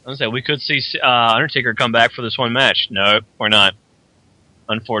 I was going to say, we could see Undertaker come back for this one match. No, we're not.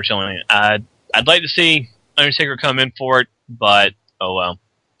 Unfortunately. I'd like to see Undertaker come in for it, but oh well.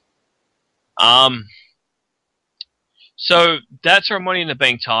 So that's our Money in the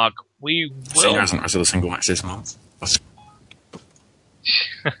Bank talk. We will... Cena hasn't wrestled a single match this month.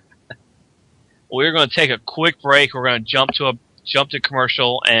 We're going to take a quick break. We're going to jump to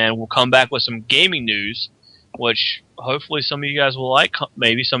commercial, and we'll come back with some gaming news, which hopefully some of you guys will like.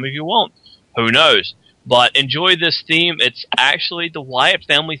 Maybe some of you won't. Who knows? But enjoy this theme. It's actually the Wyatt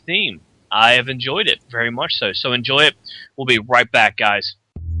family theme. I have enjoyed it very much so. So enjoy it. We'll be right back, guys.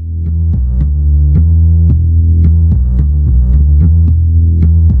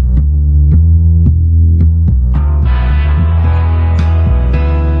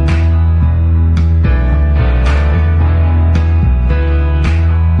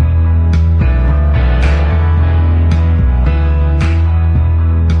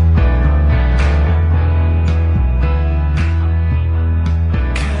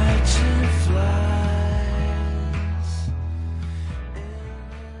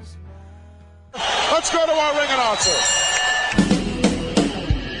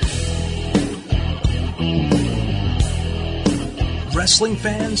 wrestling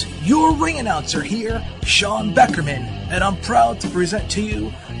fans, your ring announcer here, Sean Beckerman, and I'm proud to present to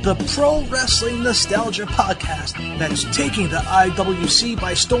you the Pro Wrestling Nostalgia Podcast that is taking the IWC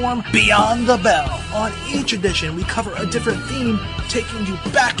by storm, Beyond the Bell. On each edition, we cover a different theme, taking you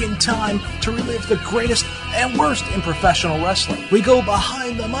back in time to relive the greatest and worst in professional wrestling. We go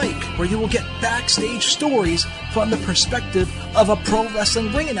behind the mic, where you will get backstage stories from the perspective of a pro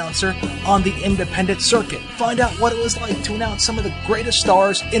wrestling ring announcer on the independent circuit. Find out what it was like to announce some of the greatest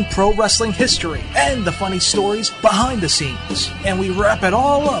stars in pro wrestling history, and the funny stories behind the scenes. And we wrap it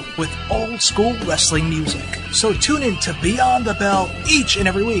all up with old school wrestling music. So tune in to Beyond the Bell each and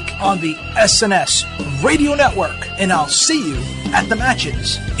every week on the SNS Radio Network, and I'll see you at the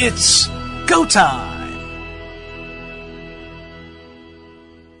matches. It's go time!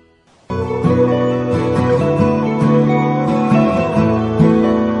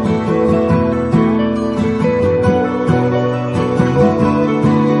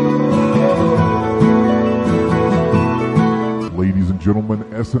 Gentlemen,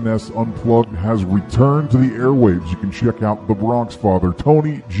 SNS Unplugged has returned to the airwaves. You can check out the Bronx Father,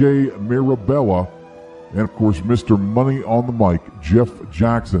 Tony J. Mirabella, and of course Mr. Money on the Mic, Jeff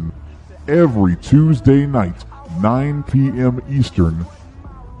Jackson, every Tuesday night, 9 p.m. Eastern,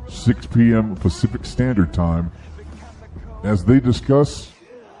 6 p.m. Pacific Standard Time, as they discuss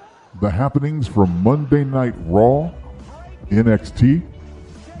the happenings from Monday Night Raw, NXT,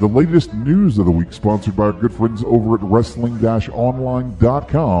 the latest news of the week, sponsored by our good friends over at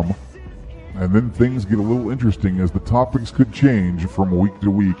wrestling-online.com. And then things get a little interesting as the topics could change from week to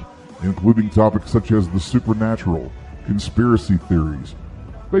week, including topics such as the supernatural, conspiracy theories.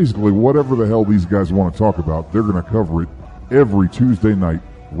 Basically, whatever the hell these guys want to talk about, they're going to cover it every Tuesday night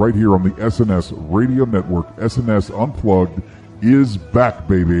right here on the SNS Radio Network. SNS Unplugged is back,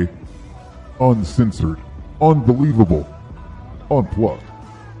 baby. Uncensored, unbelievable, unplugged.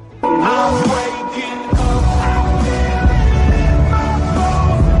 I'm waking up.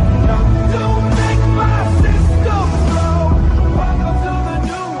 Don't make my system blow. Welcome to the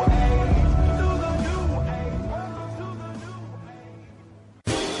new age. Welcome to the new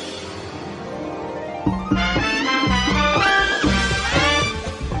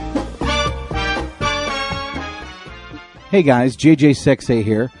age. Hey guys, JJ Sexay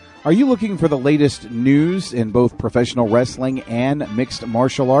here. Are you looking for the latest news in both professional wrestling and mixed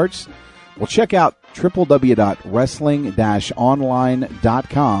martial arts? Well, check out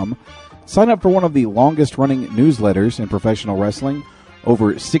www.wrestling-online.com. Sign up for one of the longest-running newsletters in professional wrestling.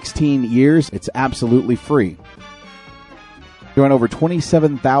 Over 16 years, it's absolutely free. Join over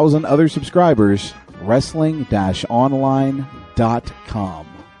 27,000 other subscribers, wrestling-online.com.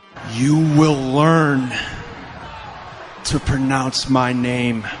 You will learn to pronounce my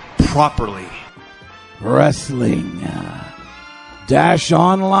name properly.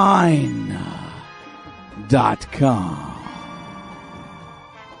 Wrestling-online.com.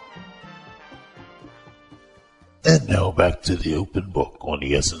 And now back to the open book on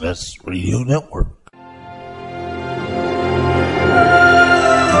the SNS Radio Network.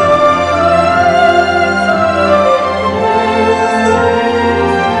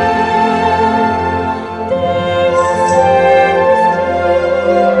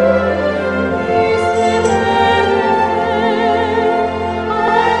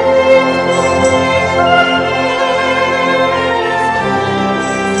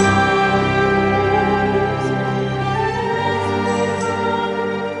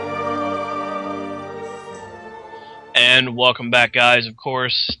 Welcome back, guys. Of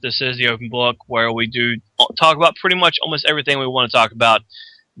course, this is the Open Book, where we do talk about pretty much almost everything we want to talk about.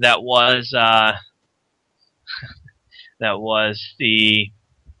 That was the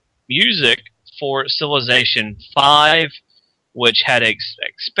music for Civilization 5, which had an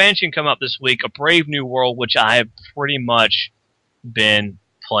expansion come out this week, A Brave New World, which I have pretty much been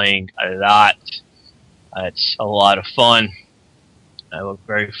playing a lot. It's a lot of fun. I look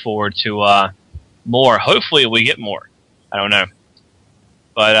very forward to more. Hopefully we get more. I don't know.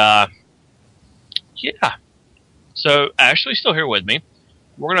 But, yeah. So, Ashley's still here with me.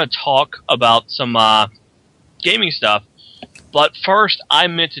 We're going to talk about some gaming stuff. But first, I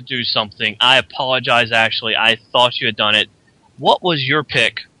meant to do something. I apologize, Ashley. I thought you had done it. What was your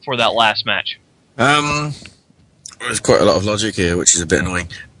pick for that last match? There's quite a lot of logic here, which is a bit annoying.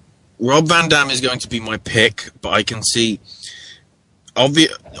 Rob Van Dam is going to be my pick, but I can see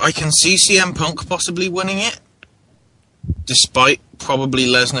CM Punk possibly winning it, despite probably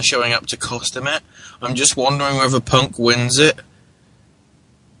Lesnar showing up to cost him it. I'm just wondering whether Punk wins it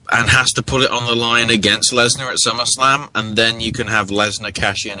and has to put it on the line against Lesnar at SummerSlam, and then you can have Lesnar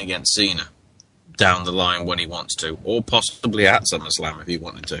cash in against Cena. down the line when he wants to, or possibly at SummerSlam if he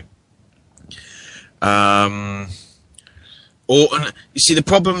wanted to. Orton, you see, the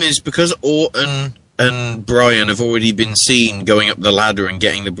problem is because Orton and Bryan have already been seen going up the ladder and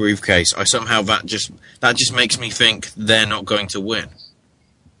getting the briefcase, I somehow that just makes me think they're not going to win.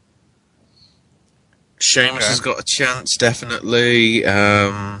 Sheamus has got a chance, definitely.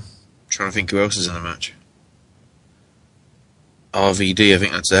 Trying to think who else is in the match. RVD, I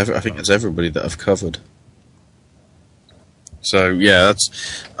think that's everybody that I've covered. So yeah,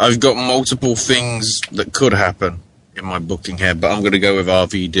 I've got multiple things that could happen in my booking head, but I'm going to go with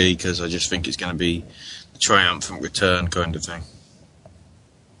RVD because I just think it's going to be the triumphant return kind of thing.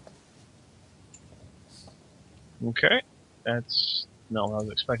 Okay, that's not what I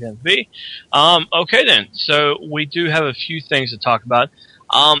was expecting it to be. Okay then, so we do have a few things to talk about.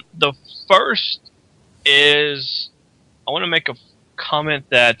 The first is I want to make a comment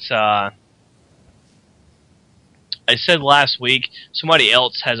that I said last week. Somebody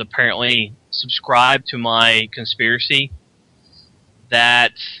else has apparently subscribed to my conspiracy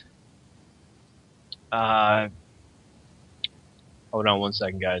that hold on one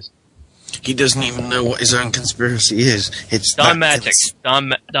second, guys. He doesn't even know what his own conspiracy is. It's Don Matrick.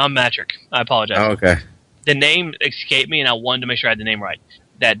 Don Matrick. I apologize. Oh, okay. The name escaped me, and I wanted to make sure I had the name right.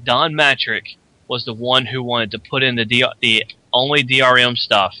 That Don Matrick was the one who wanted to put in the only DRM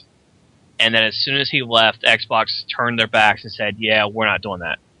stuff, and that as soon as he left, Xbox turned their backs and said, "Yeah, we're not doing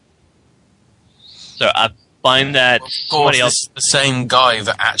that." So I find that somebody else, it's the same guy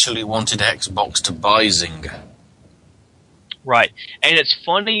that actually wanted Xbox to buy Zynga. right? And it's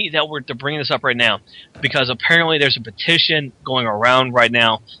funny that we're bringing this up right now because apparently there's a petition going around right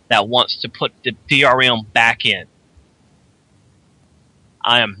now that wants to put the DRM back in.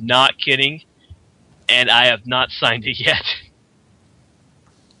 I am not kidding, and I have not signed it yet.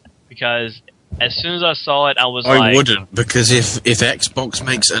 Because as soon as I saw it, I was like... I wouldn't, because if Xbox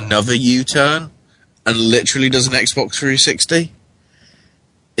makes another U-turn and literally does an Xbox 360,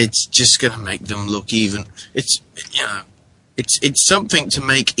 it's just going to make them look even... It's something to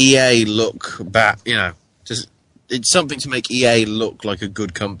make EA look bad, it's something to make EA look like a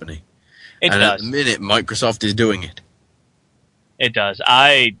good company. It and does. At the minute, Microsoft is doing it. It does.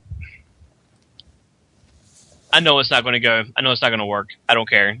 I know it's not going to go. I know it's not going to work. I don't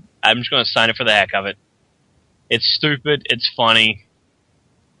care. I'm just going to sign it for the heck of it. It's stupid. It's funny.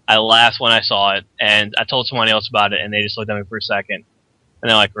 I laughed when I saw it, and I told somebody else about it, and they just looked at me for a second. And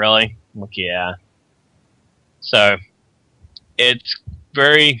they're like, really? I'm like, yeah. So, it's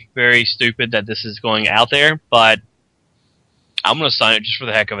very, very stupid that this is going out there, but I'm going to sign it just for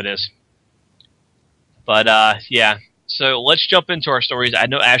the heck of it is. But, yeah. So, let's jump into our stories. I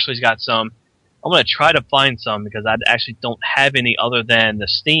know Ashley's got some. I'm going to try to find some because I actually don't have any other than the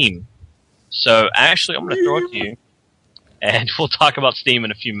Steam. So, Ashley, I'm going to throw it to you, and we'll talk about Steam in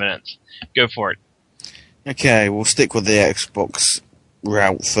a few minutes. Go for it. Okay, we'll stick with the Xbox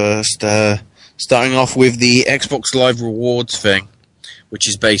route first. Starting off with the Xbox Live Rewards thing, which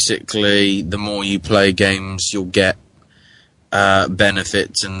is basically the more you play games, you'll get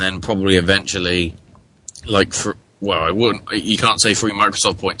benefits, and then probably eventually, you can't say free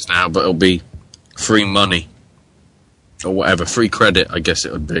Microsoft points now, but it'll be free money. Or whatever, free credit, I guess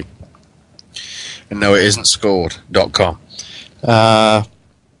it would be. And no, it isn't scored.com. That's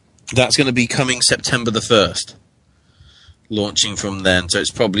going to be coming September the 1st. Launching from then, so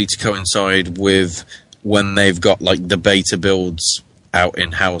it's probably to coincide with when they've got the beta builds out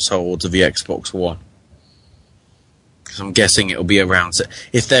in households of the Xbox One. Because I'm guessing it'll be around...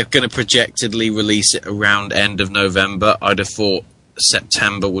 If they're going to projectedly release it around end of November, I'd have thought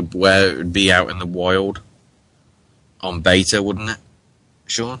September where it would be out in the wild on beta, wouldn't it,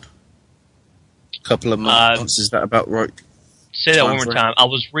 Sean? Couple of months, is that about right? Say that one more time. I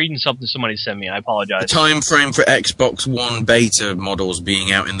was reading something somebody sent me. I apologize. The time frame for Xbox One beta models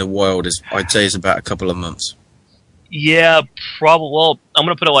being out in the wild I'd say is about a couple of months. Yeah, probably. Well, I'm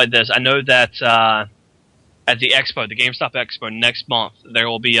going to put it like this. I know that at the Expo, the GameStop Expo next month, there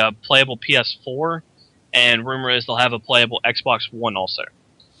will be a playable PS4, and rumor is they'll have a playable Xbox One also.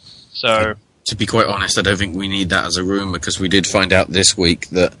 So, to be quite honest, I don't think we need that as a rumor because we did find out this week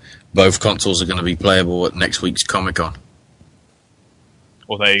that both consoles are going to be playable at next week's Comic-Con.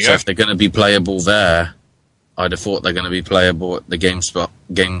 Well, there you so go. If they're going to be playable there, I'd have thought they're going to be playable at the GameStop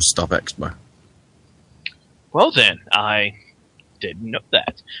Expo. Well, then, I didn't know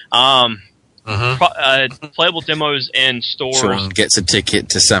that. Playable demos in stores. Sean gets a ticket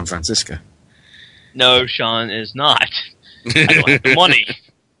to San Francisco. No, Sean is not. I don't have the money.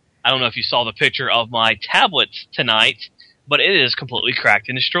 I don't know if you saw the picture of my tablet tonight, but it is completely cracked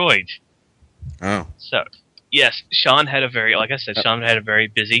and destroyed. Oh. So, yes, Sean had a very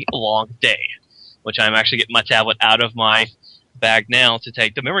busy, long day, which I'm actually getting my tablet out of my bag now to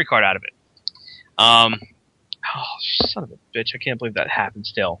take the memory card out of it. Oh, son of a bitch, I can't believe that happened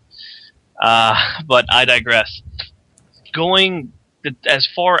still. But I digress. Going as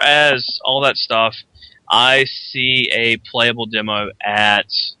far as all that stuff, I see a playable demo at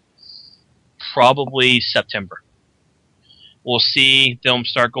probably September. We'll see them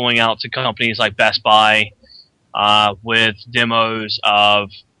start going out to companies like Best Buy with demos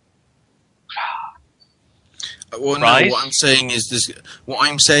of. Well, no, what I'm saying is this. What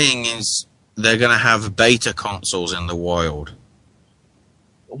I'm saying is they're going to have beta consoles in the wild,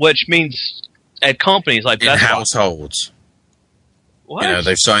 which means at companies like Best Buy. In households. What? You know,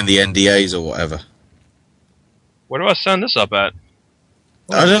 they've signed the NDAs or whatever. Where do I sign this up at?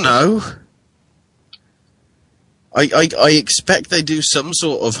 I don't know. I expect they do some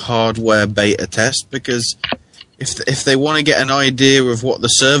sort of hardware beta test, because if they want to get an idea of what the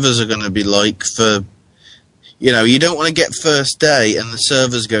servers are going to be like for, you know, you don't want to get first day and the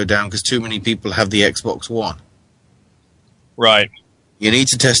servers go down because too many people have the Xbox One. Right. You need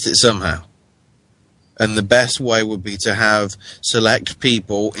to test it somehow. And the best way would be to have select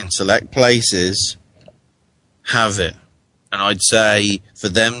people in select places have it. And I'd say for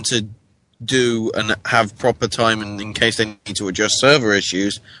them to do and have proper time, and in case they need to adjust server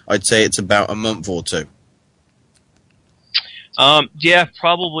issues, I'd say it's about a month or two. Yeah,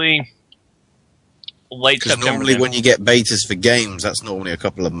 probably late September. Because normally then. when you get betas for games, that's normally a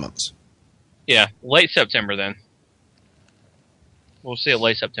couple of months. Yeah, late September then. We'll see it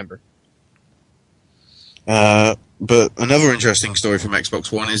late September. But another interesting story from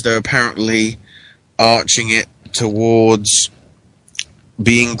Xbox One is they're apparently arching it towards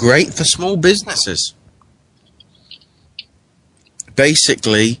being great for small businesses.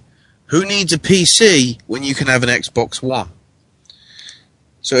 Basically, who needs a PC when you can have an Xbox One?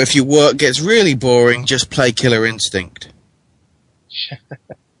 So if your work gets really boring, just play Killer Instinct.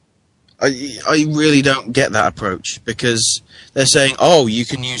 I really don't get that approach, because they're saying, oh, you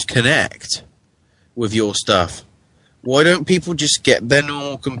can use Kinect with your stuff. Why don't people just get their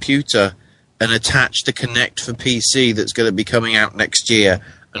normal computer and attach the Kinect for PC that's going to be coming out next year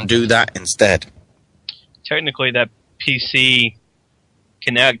and do that instead? Technically, that PC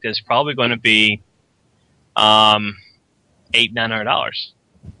Kinect is probably going to be $800-900.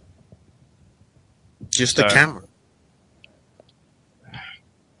 Just the camera.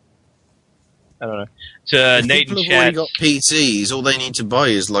 I don't know. To Nate people and have already chat, got PCs, all they need to buy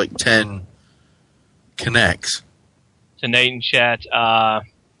is like 10 Kinects. To Nate and chat, I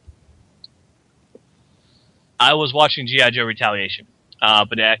was watching G.I. Joe Retaliation,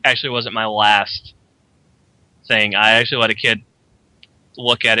 but it actually wasn't my last thing. I actually let a kid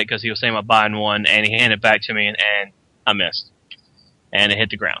look at it because he was saying about buying one, and he handed it back to me, and I missed. And it hit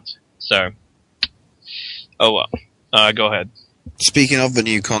the ground. So, oh well. Go ahead. Speaking of the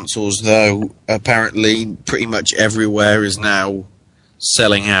new consoles, though, apparently pretty much everywhere is now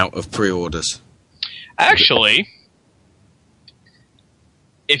selling out of pre-orders. Actually,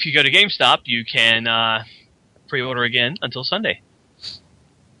 if you go to GameStop, you can pre-order again until Sunday.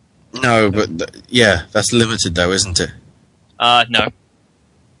 No, but yeah, that's limited though, isn't it? No.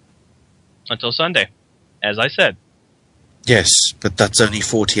 Until Sunday, as I said. Yes, but that's only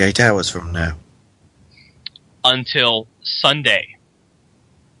 48 hours from now. Until Sunday.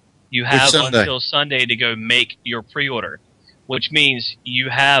 You have until Sunday to go make your pre-order, which means you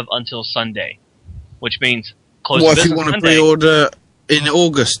have until Sunday, which means close What the if you business want to Monday. pre-order in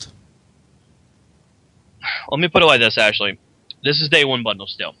August? Let me put it like this, Ashley. This is day one bundle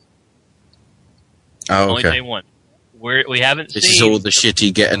still. Oh, Only okay. day one. We haven't This seen... is all the shit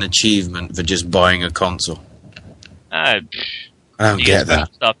you get an achievement for just buying a console. I don't you get special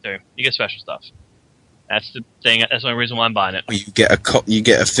that. stuff too. You get special stuff. That's the thing. That's the only reason why I'm buying it. You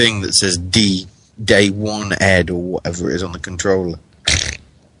get a thing that says day one Ed or whatever it is on the controller.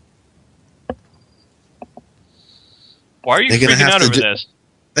 Why are you freaking out over this?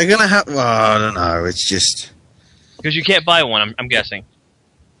 They're gonna have. Well, I don't know. It's just because you can't buy one. I'm guessing.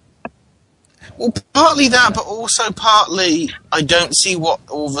 Well, partly that, but also partly I don't see what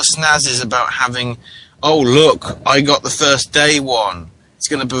all the snazz is about having. Oh, look, I got the first day one. It's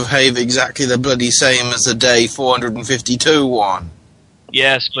going to behave exactly the bloody same as the day 452 one.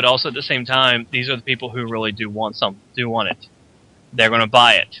 Yes, but also at the same time, these are the people who really do want it. They're going to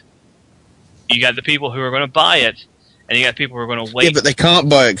buy it. You got the people who are going to buy it, and you got people who are going to wait. Yeah, but they can't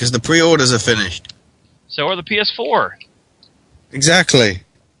buy it because the pre-orders are finished. So are the PS4. Exactly.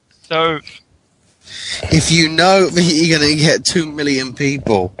 So if you know that you're going to get 2 million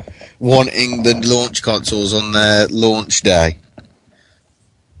people wanting the launch consoles on their launch day,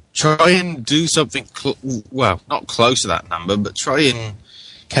 try and do something. Not close to that number, but try and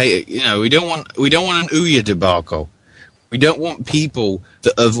cater. You know, we don't want an Ouya debacle. We don't want people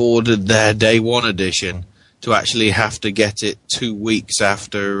that have ordered their day one edition to actually have to get it 2 weeks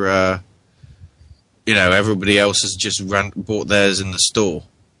after. Everybody else has just bought theirs in the store.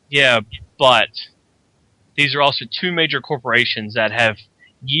 Yeah, but these are also two major corporations that have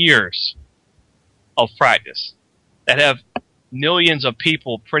years of practice, that have millions of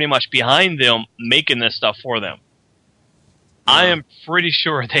people pretty much behind them making this stuff for them. I am pretty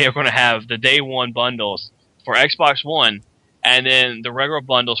sure they are going to have the day one bundles for Xbox One and then the regular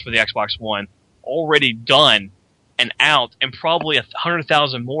bundles for the Xbox One already done and out, and probably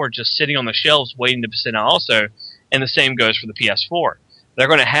 100,000 more just sitting on the shelves waiting to be sent out also, and the same goes for the PS4. They're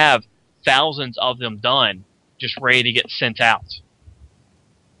going to have thousands of them done, just ready to get sent out.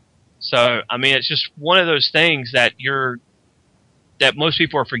 So, I mean, it's just one of those things that that most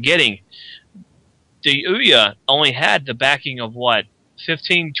people are forgetting. The Ouya only had the backing of,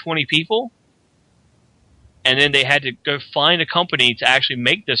 15, 20 people? And then they had to go find a company to actually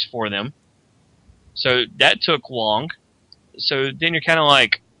make this for them. So that took long. So then you're kind of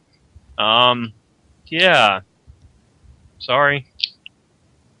like, yeah, sorry.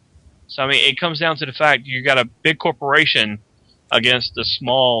 So, I mean, it comes down to the fact you got a big corporation against a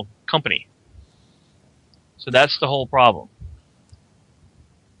small company. So that's the whole problem.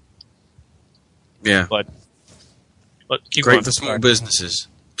 Yeah. But keep great going. for small businesses,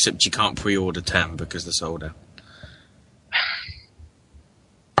 except you can't pre-order 10 because they're sold out.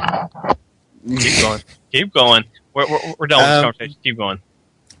 Keep going. Keep going. We're done with this conversation. Keep going.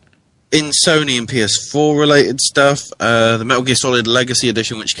 In Sony and PS4 related stuff, the Metal Gear Solid Legacy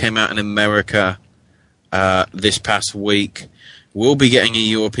Edition, which came out in America this past week, will be getting a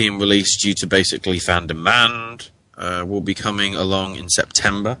European release due to basically fan demand. Will be coming along in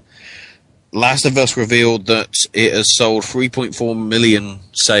September. Last of Us revealed that it has sold 3.4 million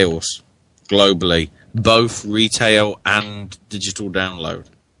sales globally, both retail and digital download,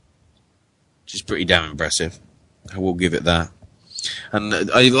 which is pretty damn impressive. I will give it that. And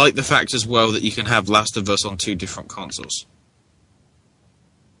I like the fact as well that you can have Last of Us on 2 different consoles.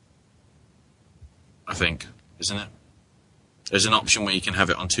 I think, isn't it? There's an option where you can have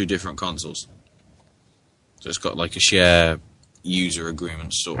it on 2 different consoles. So it's got like a share user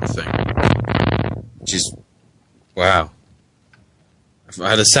agreement sort of thing. Which is, wow. I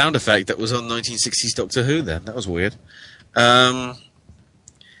had a sound effect that was on 1960s Doctor Who then. That was weird.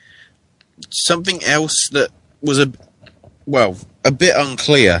 Something else that was a bit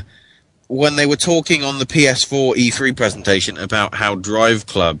unclear. When they were talking on the PS4 E3 presentation about how Drive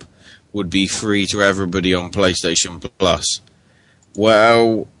Club would be free to everybody on PlayStation Plus.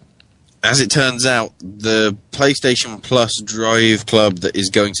 Well, as it turns out, the PlayStation Plus Drive Club that is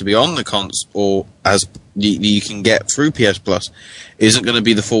going to be on the console, or as you can get through PS Plus, isn't going to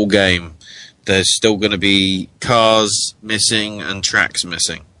be the full game. There's still going to be cars missing and tracks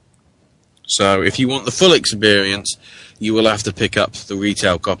missing. So if you want the full experience, you will have to pick up the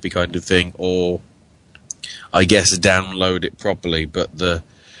retail copy kind of thing, or I guess download it properly. But the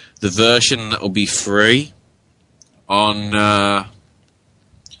version that will be free on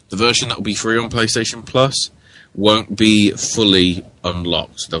PlayStation Plus won't be fully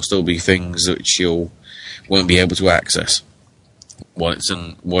unlocked. There'll still be things which you won't be able to access while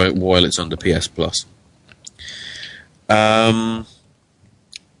it's under PS Plus.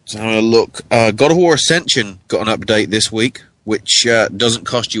 So look, God of War Ascension got an update this week, which doesn't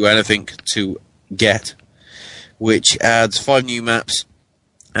cost you anything to get, which adds 5 new maps,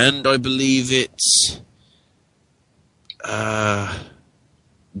 and I believe it's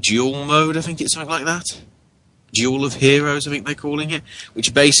dual mode, I think it's something like that. Duel of Heroes, I think they're calling it,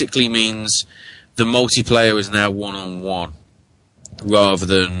 which basically means the multiplayer is now one-on-one rather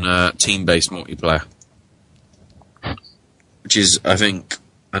than team-based multiplayer, which is, I think,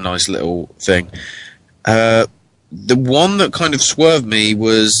 a nice little thing. The one that kind of swerved me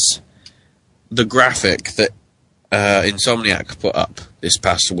was the graphic that Insomniac put up this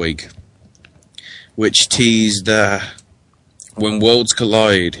past week, which teased When Worlds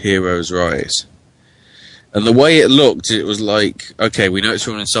Collide, Heroes Rise. And the way it looked, it was like, okay, we know it's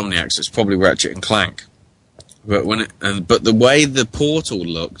from Insomniac, so it's probably Ratchet and Clank. But but the way the portal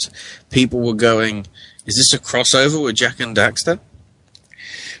looked, people were going, is this a crossover with Jak and Daxter?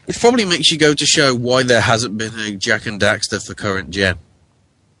 Which probably makes you go to show why there hasn't been a Jak and Daxter for current gen.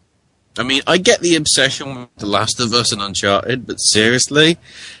 I mean, I get the obsession with The Last of Us and Uncharted, but seriously,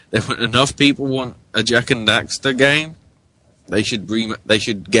 there weren't enough people a Jak and Daxter game, they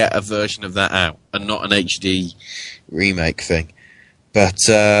should get a version of that out, and not an HD remake thing. But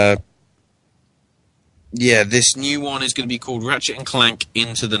yeah, this new one is going to be called Ratchet and Clank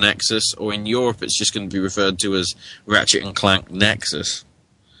Into the Nexus, or in Europe it's just going to be referred to as Ratchet and Clank Nexus.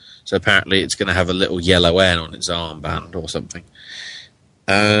 So apparently it's going to have a little yellow N on its armband or something.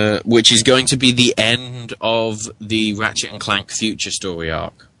 Which is going to be the end of the Ratchet and Clank Future Story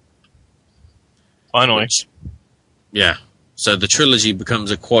arc. Finally. Yeah. So the trilogy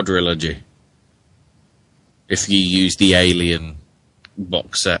becomes a quadrilogy. If you use the Alien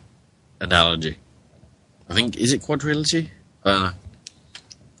box set analogy. I think, is it quadrilogy?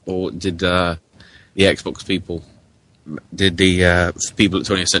 Or did the Xbox people, did the people at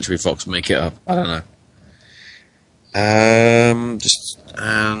 20th Century Fox make it up? I don't know. And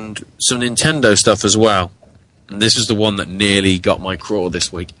some Nintendo stuff as well. And this is the one that nearly got my craw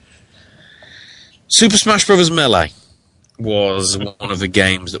this week. Super Smash Bros. Melee was one of the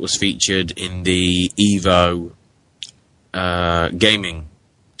games that was featured in the EVO gaming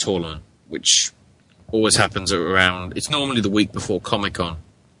tournament, which always happens around, it's normally the week before Comic-Con,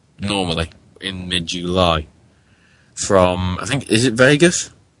 normally, in mid-July. From, I think, is it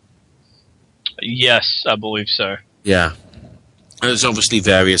Vegas? Yes, I believe so. Yeah. There's obviously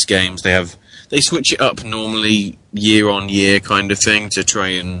various games. They switch it up normally year on year kind of thing to try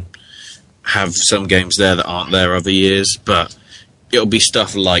and have some games there that aren't there other years, but it'll be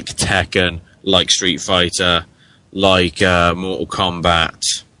stuff like Tekken, like Street Fighter, like Mortal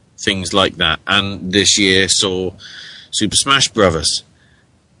Kombat, things like that. And this year saw Super Smash Bros.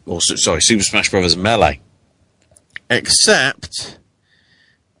 Super Smash Bros. Melee. Except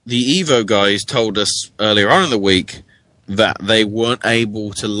the EVO guys told us earlier on in the week that they weren't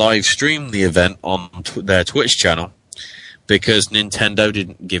able to live stream the event on their Twitch channel because Nintendo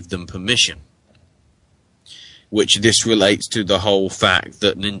didn't give them permission. Which this relates to the whole fact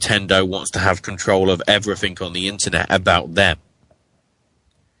that Nintendo wants to have control of everything on the internet about them.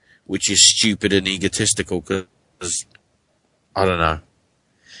 Which is stupid and egotistical because, I don't know.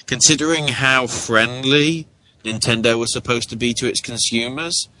 Considering how friendly Nintendo was supposed to be to its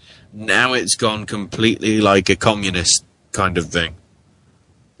consumers, now it's gone completely like a communist kind of thing.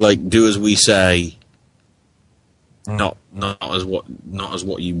 Like, do as we say, not as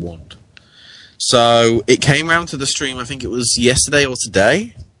what you want. So it came round to the stream, I think it was yesterday or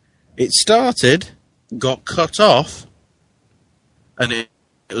today. It started, got cut off, and it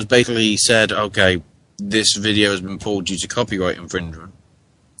was basically said, okay, this video has been pulled due to copyright infringement.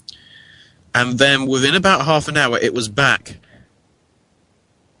 And then within about half an hour, it was back.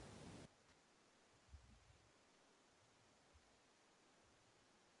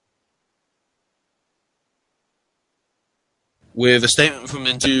 With a statement from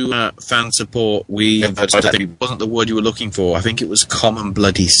into fan support, it wasn't the word you were looking for. I think it was common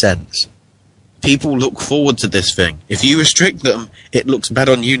bloody sense. People look forward to this thing. If you restrict them, it looks bad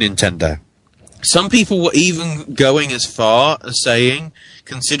on you, Nintendo. Some people were even going as far as saying,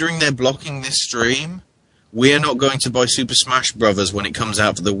 considering they're blocking this stream, we're not going to buy Super Smash Bros. When it comes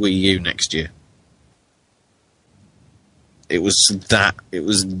out for the Wii U next year. It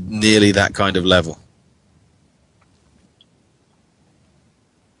was nearly that kind of level.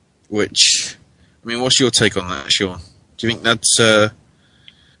 Which, I mean, what's your take on that, Sean? Do you think that's a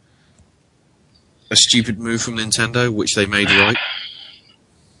stupid move from Nintendo, which they made right?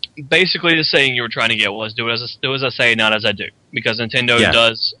 Basically, the saying you were trying to get was do as I say, not as I do. Because Nintendo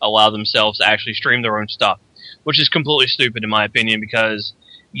does allow themselves to actually stream their own stuff, which is completely stupid in my opinion, because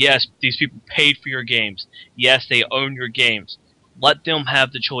yes, these people paid for your games. Yes, they own your games. Let them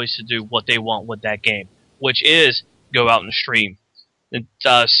have the choice to do what they want with that game, which is go out and stream.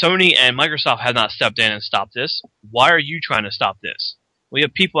 Sony and Microsoft have not stepped in and stopped this. Why are you trying to stop this? We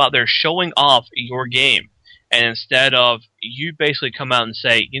have people out there showing off your game. And instead of you basically come out and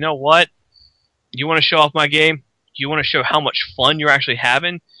say, you know what? You want to show off my game? You want to show how much fun you're actually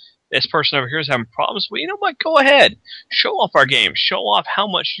having? This person over here is having problems. Well, you know what? Go ahead. Show off our game. Show off how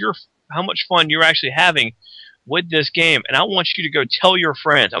much fun you're actually having with this game. And I want you to go tell your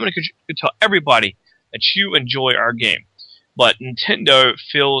friends. I'm going to go tell everybody that you enjoy our game. But Nintendo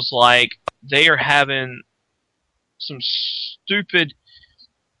feels like they are having some stupid...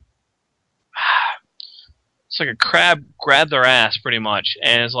 It's like a crab grabbed their ass, pretty much.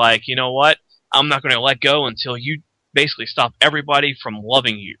 And it's like, you know what? I'm not going to let go until you basically stop everybody from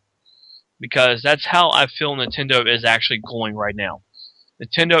loving you. Because that's how I feel Nintendo is actually going right now.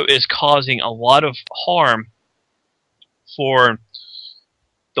 Nintendo is causing a lot of harm for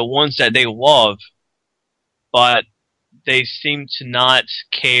the ones that they love, but they seem to not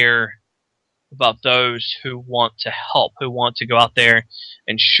care about those who want to help, who want to go out there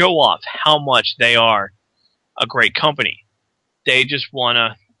and show off how much they are a great company. They just want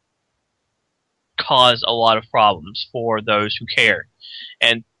to cause a lot of problems for those who care.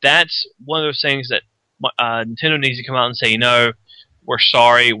 And that's one of those things that Nintendo needs to come out and say, we're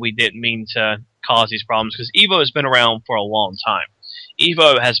sorry, we didn't mean to cause these problems, because Evo has been around for a long time.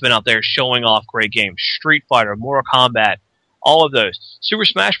 Evo has been out there showing off great games. Street Fighter, Mortal Kombat, all of those. Super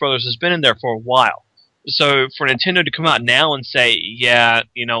Smash Bros. Has been in there for a while. So for Nintendo to come out now and say, yeah,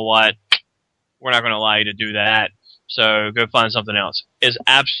 you know what, we're not going to allow you to do that, so go find something else, is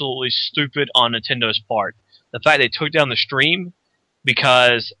absolutely stupid on Nintendo's part. The fact they took down the stream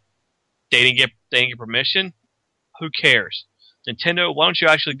because they didn't get permission, who cares? Nintendo, why don't you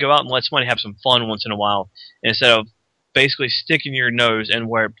actually go out and let somebody have some fun once in a while, instead of basically sticking your nose in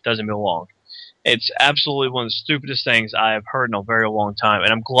where it doesn't belong. It's absolutely one of the stupidest things I have heard in a very long time,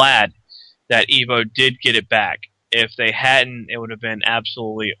 and I'm glad that Evo did get it back. If they hadn't, it would have been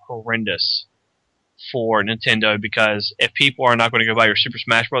absolutely horrendous for Nintendo, because if people are not going to go buy your Super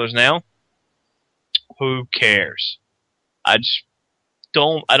Smash Bros. Now, who cares? I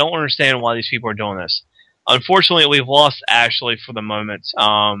don't understand why these people are doing this. Unfortunately, we've lost Ashley for the moment. So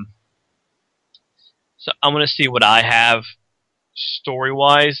I'm going to see what I have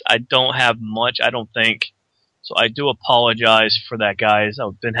story-wise. I don't have much, I don't think. So I do apologize for that, guys.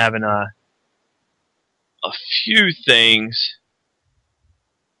 I've been having a few things.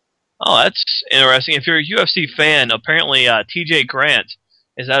 Oh, that's interesting. If you're a UFC fan, apparently TJ Grant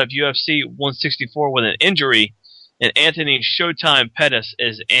is out of UFC 164 with an injury, and Anthony Showtime Pettis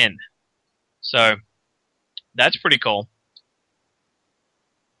is in. So that's pretty cool.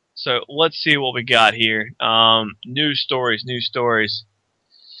 So let's see what we got here. News stories.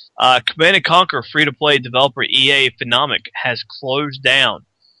 Command & Conquer free-to-play developer EA Phenomic has closed down.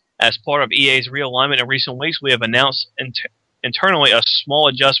 As part of EA's realignment in recent weeks, we have announced internally a small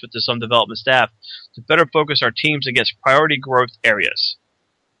adjustment to some development staff to better focus our teams against priority growth areas.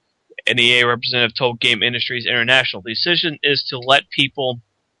 An EA representative told Game Industries International, the decision to let people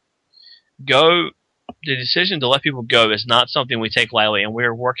go is not something we take lightly, and we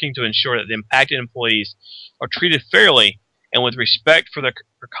are working to ensure that the impacted employees are treated fairly and with respect for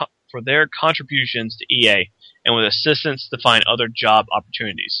their contributions to EA, and with assistance to find other job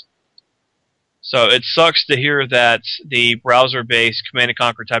opportunities. So it sucks to hear that the browser-based Command &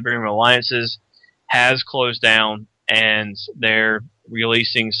 Conquer Tiberium Alliances has closed down, and they're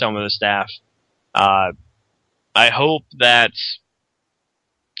releasing some of the staff. I hope that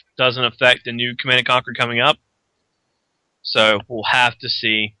doesn't affect the new Command & Conquer coming up. So we'll have to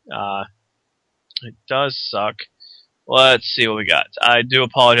see. It does suck. Let's see what we got. I do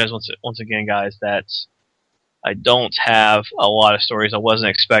apologize once again, guys, that I don't have a lot of stories. I wasn't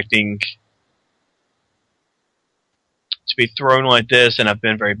expecting to be thrown like this, and I've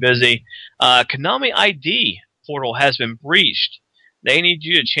been very busy. Konami ID portal has been breached. They need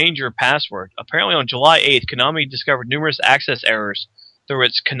you to change your password. Apparently on July 8th, Konami discovered numerous access errors through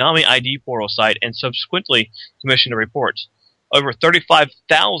its Konami ID portal site and subsequently commissioned a report. Over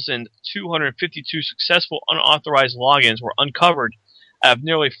 35,252 successful unauthorized logins were uncovered out of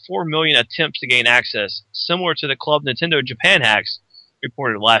nearly 4 million attempts to gain access, similar to the Club Nintendo Japan hacks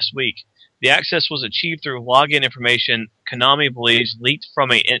reported last week. The access was achieved through login information Konami believes leaked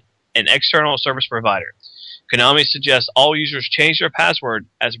from an external service provider. Konami suggests all users change their password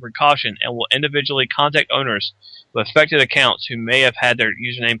as a precaution and will individually contact owners with affected accounts who may have had their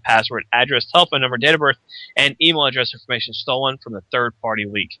username, password, address, telephone number, date of birth, and email address information stolen from the third-party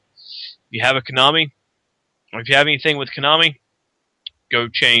leak. If you have a Konami, or if you have anything with Konami, go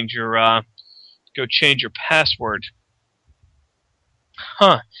change your password.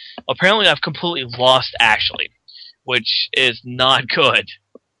 Apparently I've completely lost Ashley, which is not good.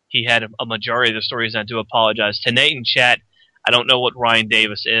 He had a majority of the stories, and I do apologize. To Nate in chat, I don't know what Ryan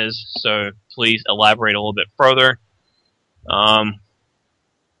Davis is, so please elaborate a little bit further.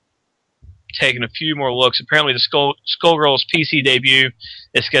 Taking a few more looks. Apparently the Skullgirls PC debut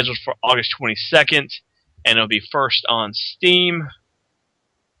is scheduled for August 22nd, and it'll be first on Steam.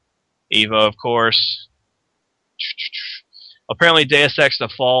 Evo, of course. Apparently Deus Ex The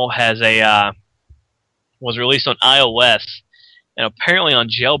Fall was released on iOS, and apparently on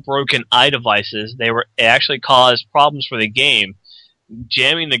jailbroken iDevices, it actually caused problems for the game,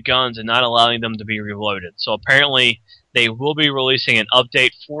 jamming the guns and not allowing them to be reloaded. So apparently they will be releasing an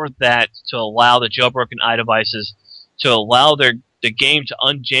update for that to allow the jailbroken iDevices to allow the game to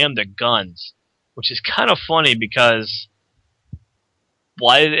unjam the guns, which is kind of funny because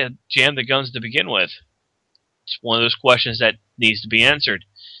why did it jam the guns to begin with? It's one of those questions that needs to be answered.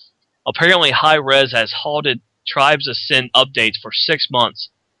 apparently High-Res has halted Tribes Ascend updates for 6 months,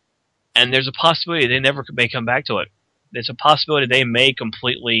 and there's a possibility they never may come back to it. There's a possibility they may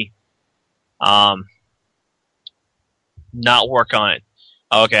completely not work on it.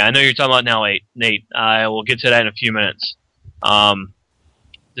 Okay, I know you're talking about now, Nate. I will get to that in a few minutes.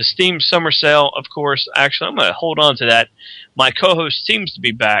 The Steam Summer Sale, of course. Actually, I'm going to hold on to that. My co-host seems to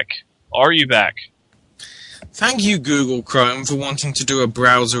be back. Are you back? Thank you, Google Chrome, for wanting to do a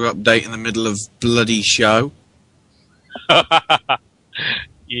browser update in the middle of bloody show.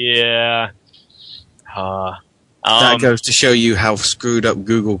 Yeah. That goes to show you how screwed up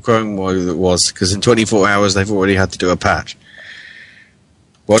Google Chrome was, because in 24 hours they've already had to do a patch.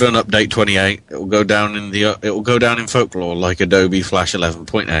 Well done, update 28. It will go down in folklore like Adobe Flash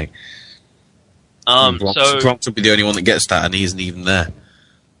 11.8. Bronx will be the only one that gets that, and he isn't even there.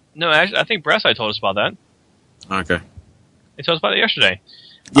 No, actually, I think Brasseye told us about that. Okay. He told us about it yesterday.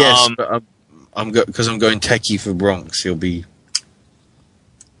 Yes, but because I'm going techie for Bronx, he'll be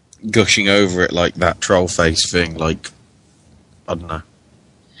gushing over it like that troll face thing. Like, I don't know.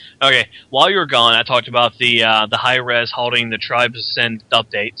 Okay, while you were gone, I talked about the high-res halting the Tribes Ascend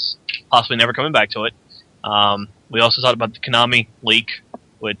updates, possibly never coming back to it. We also talked about the Konami leak,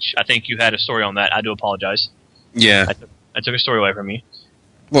 which I think you had a story on that. I do apologize. Yeah. I took a story away from you.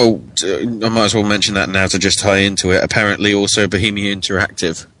 Well, I might as well mention that now to just tie into it. Apparently also Bohemia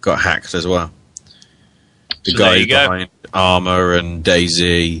Interactive got hacked as well. The guy behind Armour and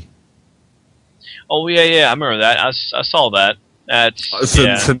DayZ. Oh, yeah, I remember that. I saw that.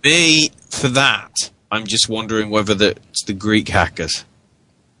 For me, for that, I'm just wondering whether it's the Greek hackers.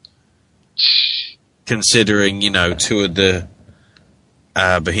 Considering, two of the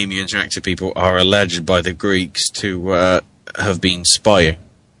Bohemia Interactive people are alleged by the Greeks to have been spying.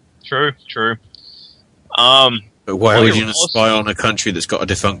 True. But why would you spy on a country that's got a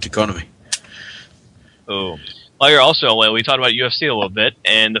defunct economy? Oh. While you're also away, we talked about UFC a little bit,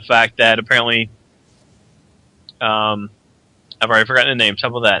 and the fact that apparently... I've already forgotten the name. How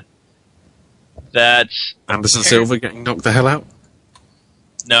about that? That's Anderson Silva getting knocked the hell out?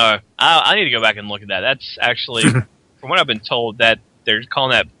 No. I need to go back and look at that. That's actually, from what I've been told, that they're calling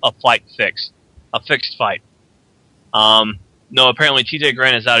that a fight fix. A fixed fight. No, apparently TJ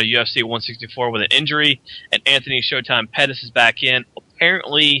Grant is out of UFC 164 with an injury, and Anthony Showtime Pettis is back in.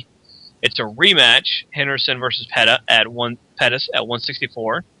 Apparently, it's a rematch, Henderson versus Pettis at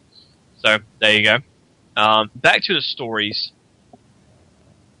 164. So, there you go. Back to the stories.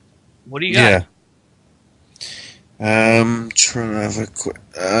 What do you got? Yeah. Trying to have a quick...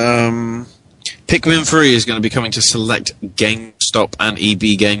 Pikmin 3 is going to be coming to select GameStop and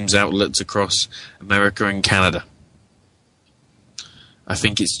EB Games outlets across America and Canada. I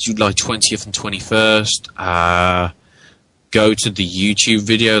think it's July 20th and 21st. Go to the YouTube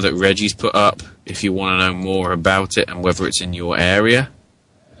video that Reggie's put up if you want to know more about it and whether it's in your area.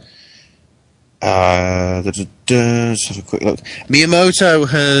 Let's have a quick look. Miyamoto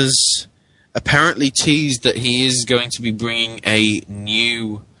has apparently teased that he is going to be bringing a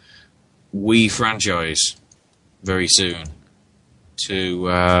new Wii franchise very soon to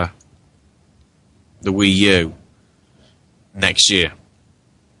the Wii U next year.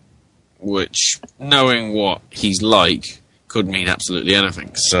 Which, knowing what he's like, could mean absolutely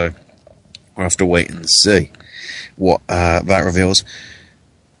anything. So, we'll have to wait and see what that reveals.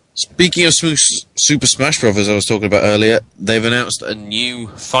 Speaking of Super Smash Bros. I was talking about earlier, they've announced a new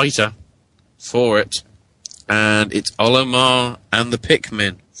fighter for it, and it's Olimar and the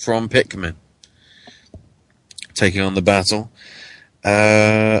Pikmin from Pikmin taking on the battle.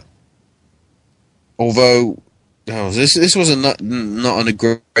 Although this was not a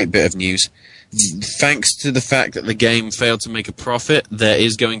great bit of news. Thanks to the fact that the game failed to make a profit, there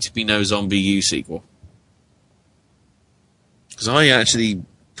is going to be no Zombie U sequel. Because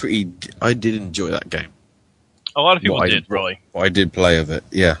I did enjoy that game. A lot of people did, really. I did play of it,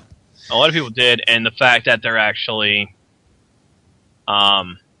 yeah. A lot of people did, and the fact that they're actually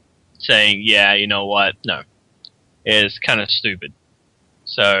saying, yeah, you know what, no, is kind of stupid.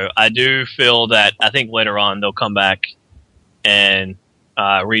 So I do feel that I think later on they'll come back and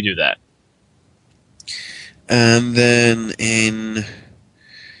redo that. And then in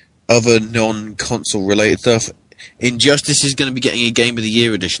other non-console related stuff, Injustice is going to be getting a Game of the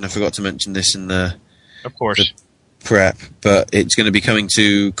Year edition. I forgot to mention this in the prep, but it's going to be coming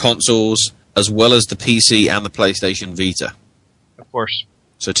to consoles as well as the PC and the PlayStation Vita. Of course.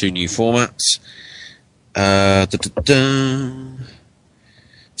 So 2 new formats.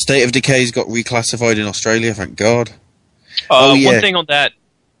 State of Decay's got reclassified in Australia, thank God. One thing on that,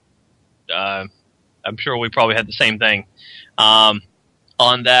 I'm sure we probably had the same thing. A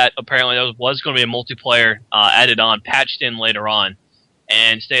on that. Apparently, there was going to be a multiplayer added on, patched in later on.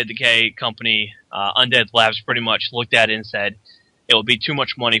 And State of Decay company, Undead Labs, pretty much looked at it and said it would be too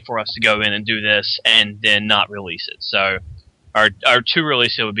much money for us to go in and do this and then not release it. So, or to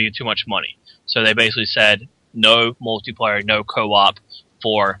release it would be too much money. So they basically said no multiplayer, no co-op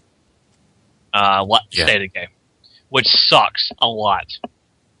for State of Decay, which sucks a lot.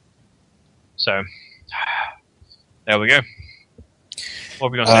 So, there we go. What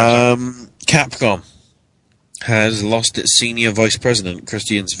are we going to say? Capcom has lost its senior vice president,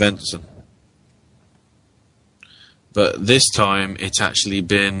 Christian Svensson. But this time, it's actually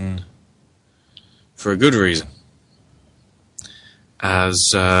been for a good reason.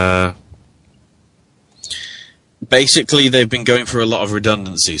 As, basically, they've been going through a lot of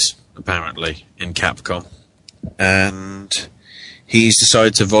redundancies, apparently, in Capcom. And he's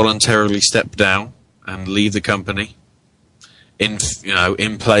decided to voluntarily step down and leave the company in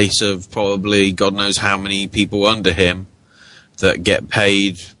place of probably God knows how many people under him that get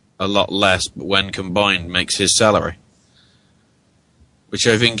paid a lot less, but when combined makes his salary. Which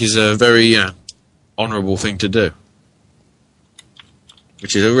I think is a very honourable thing to do.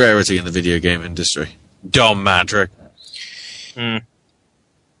 Which is a rarity in the video game industry. Dom Madrick.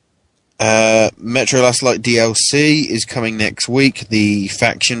 Metro Last Light DLC is coming next week, the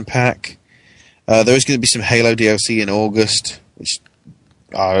Faction Pack. There is going to be some Halo DLC in August, which,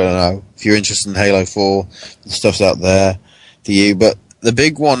 I don't know, if you're interested in Halo 4, the stuff's out there for you. But the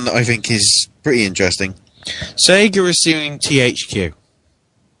big one I think is pretty interesting. Sega is suing THQ.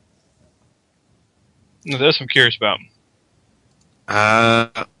 That's I'm curious about.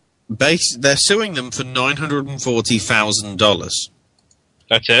 They're suing them for $940,000.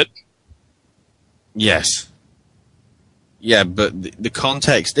 That's it? Yes. Yeah, but the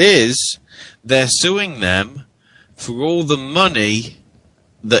context is they're suing them for all the money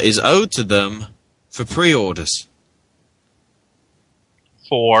that is owed to them for pre-orders.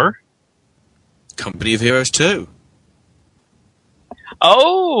 For? Company of Heroes 2.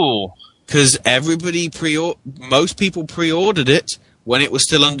 Oh! Because most people pre-ordered it when it was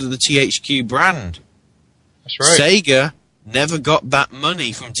still under the THQ brand. That's right. Sega never got that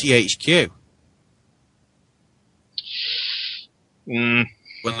money from THQ. When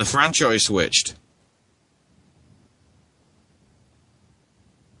the franchise switched.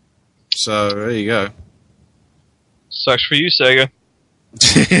 So, there you go. Sucks for you, Sega.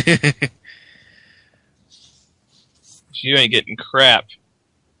 You ain't getting crap.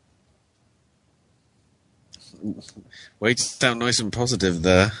 Way to sound nice and positive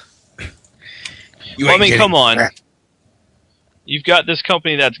there. Well, I mean, come on. Crap. You've got this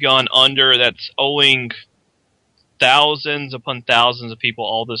company that's gone under, that's owing thousands upon thousands of people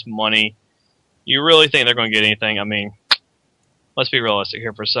all this money. You really think they're going to get anything? I mean, let's be realistic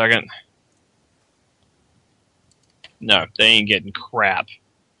here for a second. No, they ain't getting crap.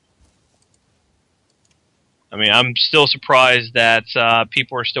 I mean, I'm still surprised that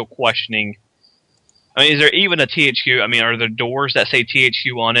people are still questioning. I mean, is there even a THQ? I mean, are there doors that say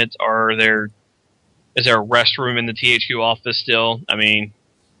THQ on it? Is there a restroom in the THQ office still? I mean...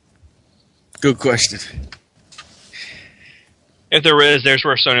 Good question. If there is, there's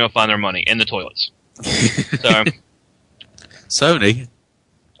where Sony will find their money, in the toilets. So, Sony?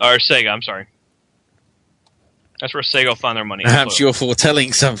 Or Sega, I'm sorry. That's where Sega will find their money. Perhaps you're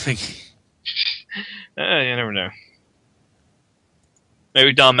foretelling something. You never know.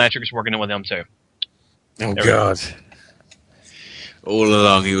 Maybe Don Matrick is working with them too. Oh, God. All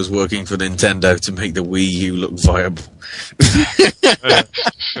along he was working for Nintendo to make the Wii U look viable.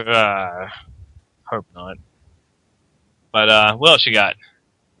 Hope not. But, what else you got?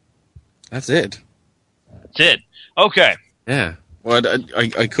 That's it. That's it. Okay. Yeah. Well,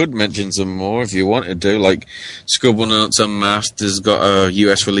 I could mention some more if you wanted to. Like, Scribblenauts Unmasked has got a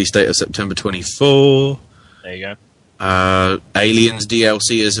US release date of September 24. There you go. Aliens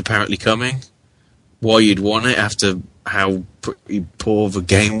DLC is apparently coming. Why you'd want it after how pretty poor the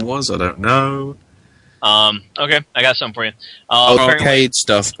game was, I don't know. Okay, I got something for you. Arcade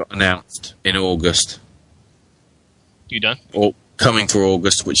stuff got announced in August. You done? Or coming for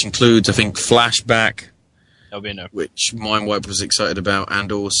August, which includes, I think, Flashback. That'll be a no. Which Mindwipe was excited about,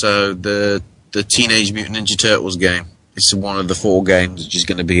 and also the Teenage Mutant Ninja Turtles game. It's one of the 4 games, which is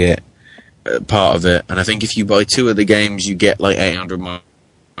going to be part of it. And I think if you buy 2 of the games, you get like 800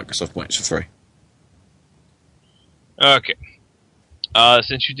 Microsoft points for free. Okay.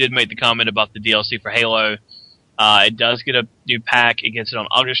 Since you did make the comment about the DLC for Halo, it does get a new pack. It gets it on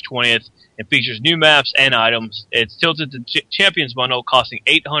August 20th. It features new maps and items. It's tilted to Champions Bundle, costing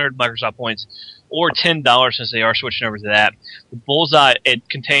 800 Microsoft points, or $10 since they are switching over to that. The Bullseye, it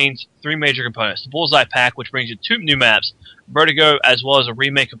contains 3 major components. The Bullseye Pack, which brings you 2 new maps, Vertigo, as well as a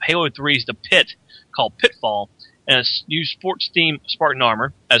remake of Halo 3's The Pit, called Pitfall, and a new sports themed Spartan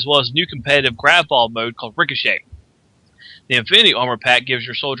armor, as well as a new competitive grab ball mode called Ricochet. The Infinity Armor Pack gives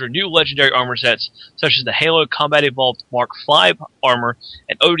your soldier new legendary armor sets, such as the Halo Combat Evolved Mark V armor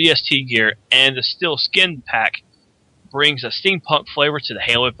and ODST gear, and the Steel Skin Pack brings a steampunk flavor to the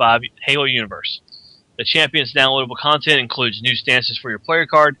Halo universe. The Champion's downloadable content includes new stances for your player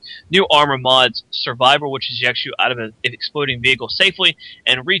card, new armor mods, Survivor, which ejects you out of an exploding vehicle safely,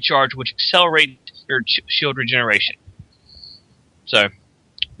 and Recharge, which accelerates your shield regeneration. So,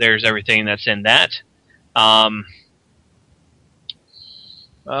 there's everything that's in that.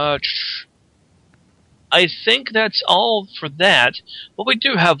 I think that's all for that, but we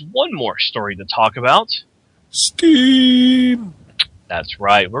do have one more story to talk about. Steam! That's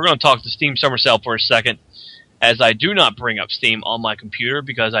right. We're going to talk to Steam Summer Sale for a second, as I do not bring up Steam on my computer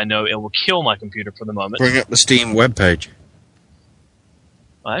because I know it will kill my computer for the moment. Bring up the Steam webpage.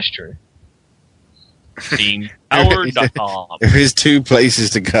 Well, that's true. SteamPower.com. There's 2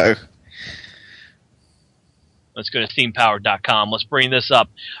 places to go. Let's go to SteamPower.com. Let's bring this up.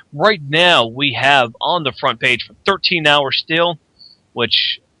 Right now, we have on the front page for 13 hours still,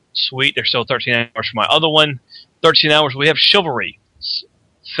 which, sweet, there's still 13 hours for my other one. 13 hours, we have Chivalry,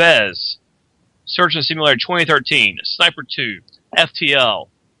 Fez, Surgeon Simulator 2013, Sniper 2, FTL,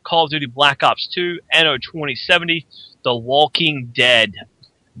 Call of Duty Black Ops 2, Anno 2070, The Walking Dead,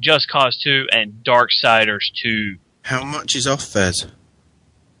 Just Cause 2, and Darksiders 2. How much is off Fez?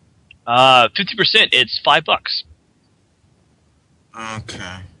 50%. It's $5.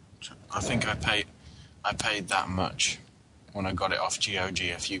 Okay. I think I paid that much when I got it off GOG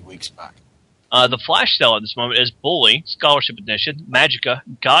a few weeks back. The flash sale at this moment is Bully, Scholarship Edition, Magicka,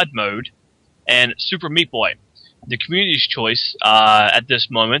 God Mode, and Super Meat Boy. The community's choice at this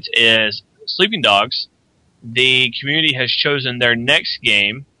moment is Sleeping Dogs. The community has chosen their next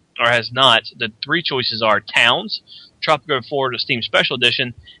game, or has not. The 3 choices are Towns, Tropico 4 Steam Special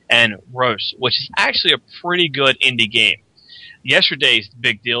Edition, and Rose, which is actually a pretty good indie game. Yesterday's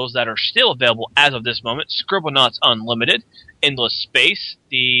big deals that are still available as of this moment: Scribblenauts Unlimited, Endless Space,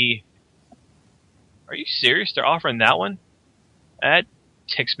 Are you serious? They're offering that one? That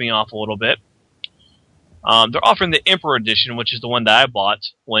ticks me off a little bit. They're offering the Emperor Edition, which is the one that I bought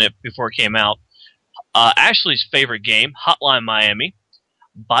before it came out. Ashley's favorite game, Hotline Miami,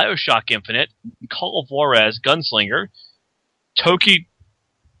 BioShock Infinite, Call of Juarez Gunslinger, Toki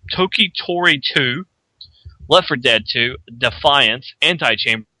Tori 2, Left 4 Dead 2, Defiance,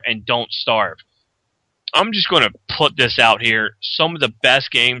 Anti-Chamber, and Don't Starve. I'm just going to put this out here. Some of the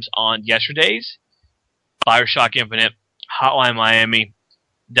best games on yesterday's: BioShock Infinite, Hotline Miami,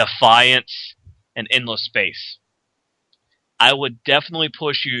 Defiance, and Endless Space. I would definitely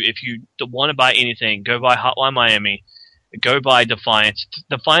push you, if you want to buy anything, go buy Hotline Miami, go buy Defiance.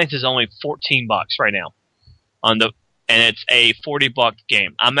 Defiance is only $14 right now, and it's a $40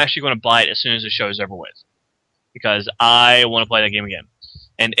 game. I'm actually going to buy it as soon as the show is over with, because I want to play that game again.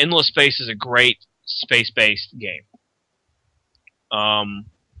 And Endless Space is a great space-based game.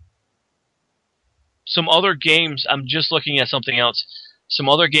 Some other games, I'm just looking at something else. Some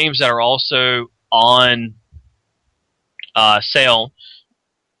other games that are also on sale: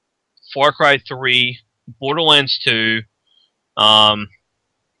 Far Cry 3, Borderlands 2,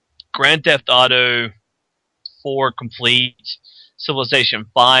 Grand Theft Auto 4 Complete, Civilization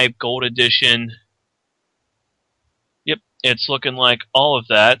 5 Gold Edition. Yep, it's looking like all of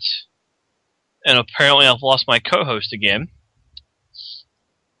that. And apparently I've lost my co-host again.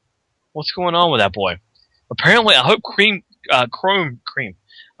 What's going on with that boy? Apparently, I hope Chrome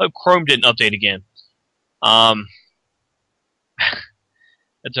didn't update again.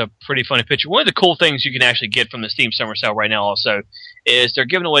 It's a pretty funny picture. One of the cool things you can actually get from the Steam Summer Sale right now also is they're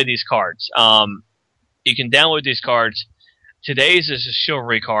giving away these cards. You can download these cards. Today's is a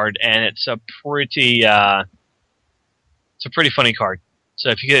Chivalry card, and it's a pretty funny card. So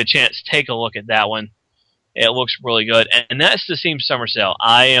if you get a chance, take a look at that one. It looks really good. And that's the Steam Summer Sale.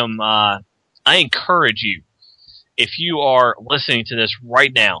 I encourage you, if you are listening to this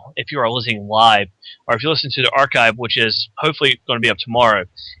right now, if you are listening live, or if you listen to the archive, which is hopefully going to be up tomorrow,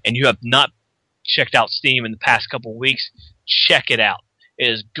 and you have not checked out Steam in the past couple of weeks, check it out. It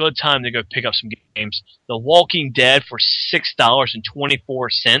is a good time to go pick up some games. The Walking Dead for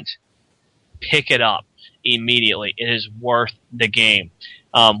 $6.24. Pick it up immediately. It is worth the game.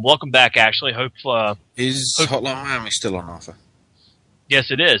 Welcome back, Ashley. Is Hotline Miami still on offer? Yes,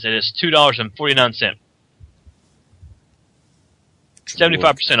 it is. It is $2.49.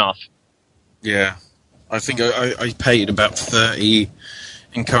 75% off. Yeah. I think I paid about 30,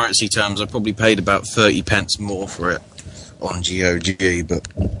 in currency terms, I probably paid about 30 pence more for it on GOG, but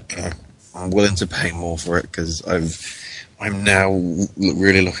I'm willing to pay more for it because I'm now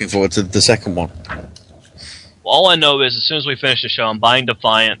really looking forward to the second one. Well, all I know is as soon as we finish the show, I'm buying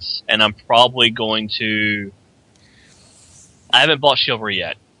Defiance, and I'm probably going to... I haven't bought Chivalry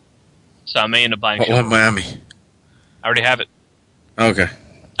yet, so I may end up buying Chivalry. Miami? I already have it. Okay.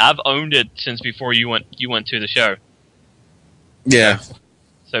 I've owned it since before you went to the show. Yeah.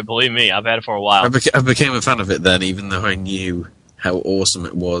 So believe me, I've had it for a while. I became a fan of it then, even though I knew how awesome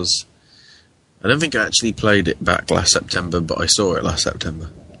it was. I don't think I actually played it back last September, but I saw it last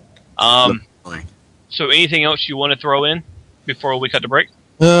September. So anything else you want to throw in before we cut the break?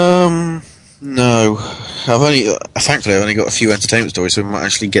 No. Thankfully, I've only got a few entertainment stories, so we might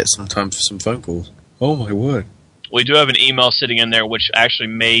actually get some time for some phone calls. Oh my word. We do have an email sitting in there, which actually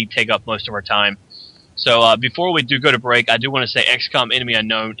may take up most of our time. So before we do go to break, I do want to say XCOM Enemy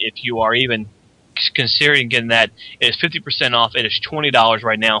Unknown, if you are even considering getting that, it is 50% off. It is $20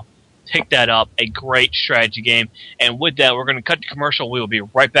 right now. Pick that up. A great strategy game. And with that, we're going to cut the commercial. We will be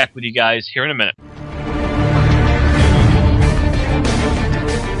right back with you guys here in a minute.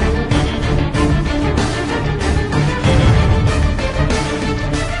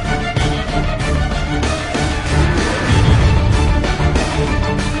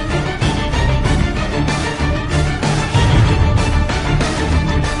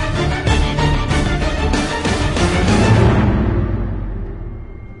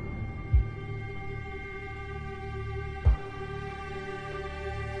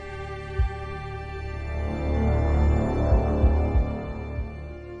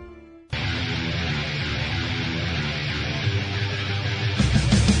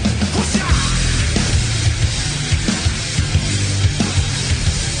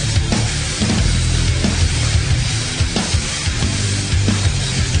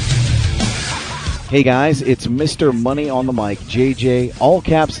 Hey guys, it's Mr. Money on the Mic, JJ, all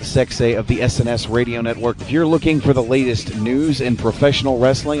caps Sexay of the SNS Radio Network. If you're looking for the latest news in professional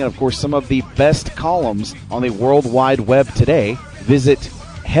wrestling and, of course, some of the best columns on the World Wide Web today, visit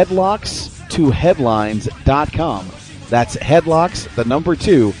headlocks2headlines.com. That's headlocks, the number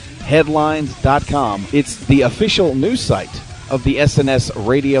 2, headlines.com. It's the official news site of the SNS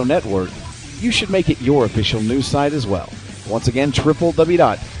Radio Network. You should make it your official news site as well. Once again,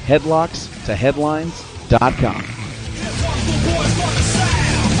 www.headlocks2headlines.com.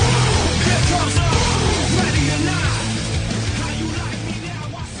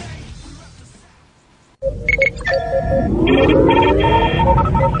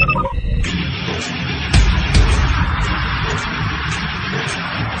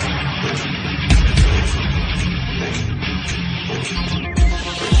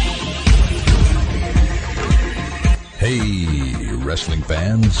 Hey, wrestling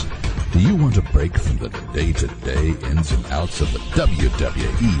fans. Do you want to break from the day-to-day ins and outs of the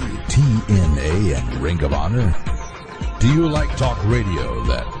WWE, TNA, and Ring of Honor? Do you like talk radio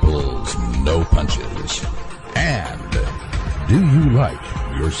that pulls no punches? And do you like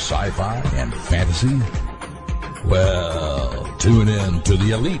your sci-fi and fantasy? Well, tune in to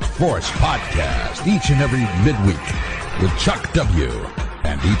the Elite Force podcast each and every midweek with Chuck W.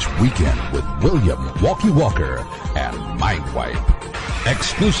 and each weekend with William Walkie Walker and Mindwipe.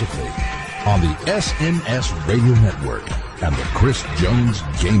 Exclusively on the SNS Radio Network and the Chris Jones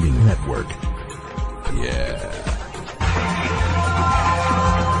Gaming Network. Yeah.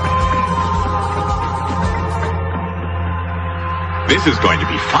 This is going to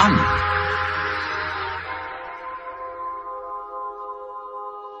be fun.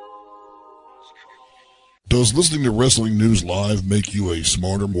 Does listening to Wrestling News Live make you a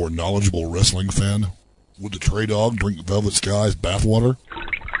smarter, more knowledgeable wrestling fan? Would the Trey Dog drink Velvet Sky's bathwater?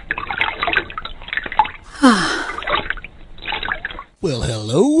 Well,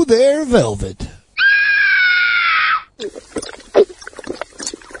 hello there, Velvet.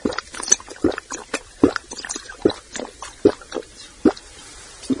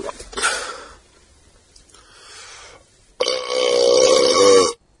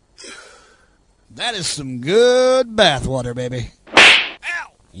 That is some good bathwater, baby.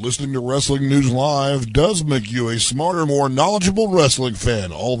 Listening to Wrestling News Live does make you a smarter, more knowledgeable wrestling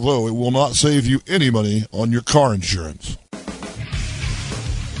fan, although it will not save you any money on your car insurance.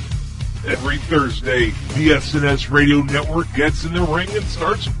 Every Thursday, the SNS Radio Network gets in the ring and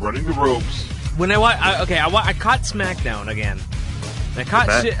starts running the ropes. When I caught SmackDown again.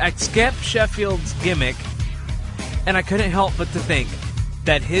 I skipped Sheffield's gimmick, and I couldn't help but to think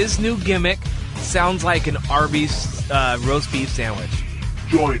that his new gimmick sounds like an Arby's roast beef sandwich.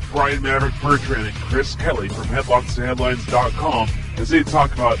 Join Brian Maverick Bertrand and Chris Kelly from HeadlocksandHeadlines.com as they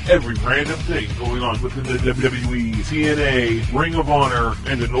talk about every random thing going on within the WWE, TNA, Ring of Honor,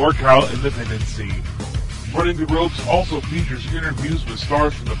 and the NorCal independent scene. Running the Ropes also features interviews with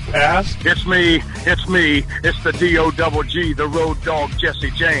stars from the past. It's me. It's the D-O-double-G, the road dog,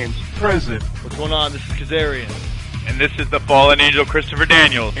 Jesse James. Present. What's going on? This is Kazarian. And this is the fallen angel, Christopher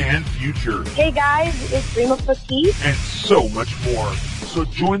Daniels. And future. Hey guys, it's Rima Fakir. And so much more. So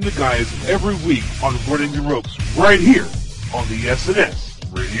join the guys every week on Running the Ropes right here on the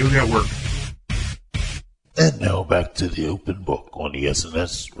SNS Radio Network. And now back to the open book on the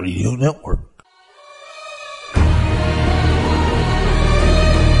SNS Radio Network.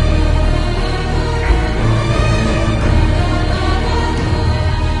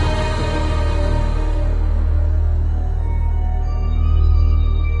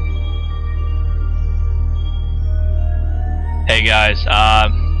 Hey guys,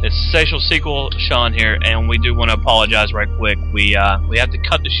 it's Sensational Sequel, Sean here, and we do want to apologize right quick. We have to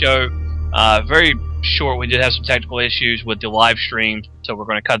cut the show very short. We did have some technical issues with the live stream, so we're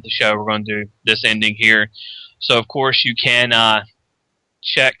going to cut the show. We're going to do this ending here. So of course you can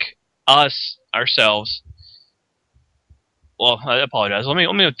check ourselves. Well, I apologize. Let me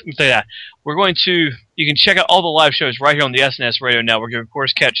say that. You can check out all the live shows right here on the SNS Radio Network. You can, of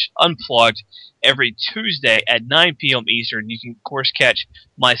course, catch Unplugged every Tuesday at 9 p.m. Eastern. You can, of course, catch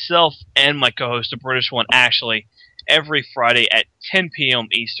myself and my co-host, the British one, Ashley, every Friday at 10 p.m.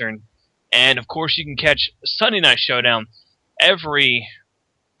 Eastern. And, of course, you can catch Sunday Night Showdown every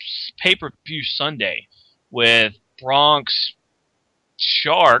pay-per-view Sunday with Bronx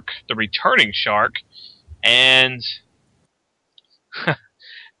Shark, the returning Shark, and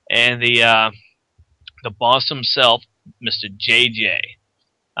the boss himself, Mr. JJ.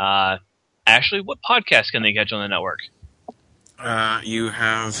 Ashley, what podcast can they catch on the network? You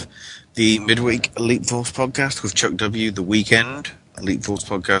have the Midweek Elite Force podcast with Chuck W. The Weekend Elite Force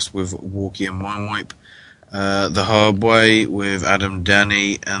podcast with Walkie and Mindwipe. The Hard Way with Adam,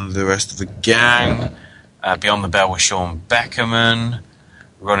 Danny, and the rest of the gang. Beyond the Bell with Sean Beckerman.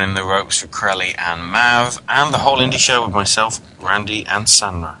 Running the Ropes for Crelly and Mav. And the Whole Indie Show with myself, Randy, and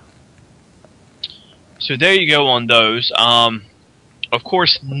Sandra. So there you go on those. Of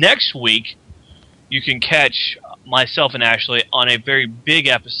course, next week, you can catch myself and Ashley on a very big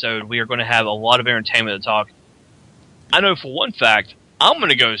episode. We are going to have a lot of entertainment to talk. I know for one fact, I'm going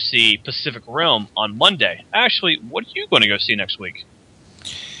to go see Pacific Rim on Monday. Ashley, what are you going to go see next week?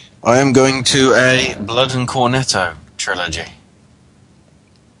 I am going to a Blood and Cornetto trilogy.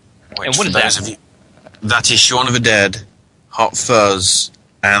 And what is that? That is Shaun of the Dead, Hot Fuzz,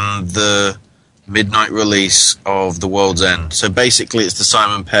 and the midnight release of The World's End. So basically it's the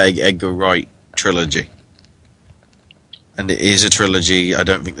Simon Pegg, Edgar Wright trilogy. And it is a trilogy. I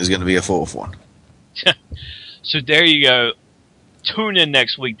don't think there's going to be a fourth one. So there you go. Tune in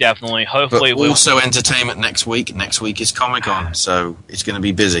next week, definitely. Hopefully, but also entertainment next week. Next week is Comic-Con, so it's going to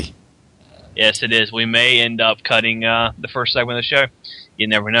be busy. Yes, it is. We may end up cutting the first segment of the show. You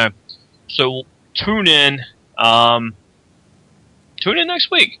never know. So tune in. Tune in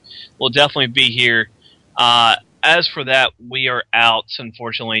next week. We'll definitely be here. As for that, we are out,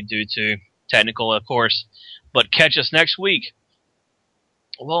 unfortunately, due to technical, of course. But catch us next week.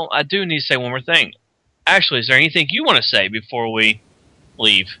 Well, I do need to say one more thing. Ashley, is there anything you want to say before we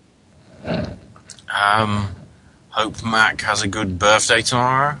leave? Hope Mac has a good birthday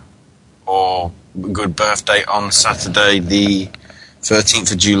tomorrow. Or a good birthday on Saturday, the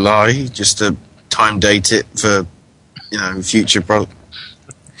 13th of July, just to time date it for, future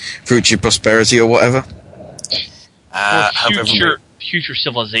prosperity or whatever. Future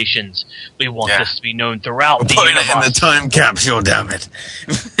civilizations. We want this to be known throughout the universe. universe. Put it in the time capsule, damn it.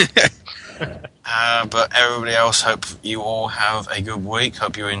 But everybody else, hope you all have a good week.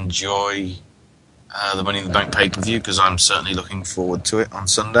 Hope you enjoy the Money in the Bank pay-per-view, because I'm certainly looking forward to it on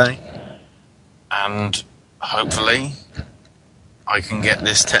Sunday. And hopefully I can get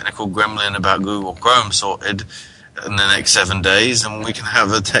this technical gremlin about Google Chrome sorted in the next 7 days, and we can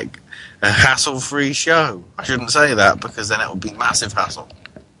have a hassle-free show. I shouldn't say that, because then it would be massive hassle.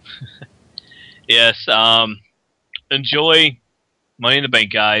 Yes, enjoy Money in the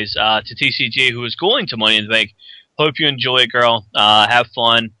Bank, guys. To TCG, who is going to Money in the Bank, hope you enjoy it, girl. Have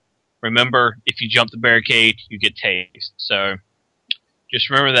fun. Remember, if you jump the barricade, you get tased. So just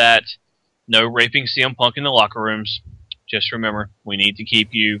remember that. No raping CM Punk in the locker rooms. Just remember, we need to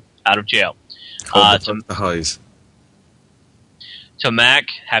keep you out of jail. The highs. To Mac,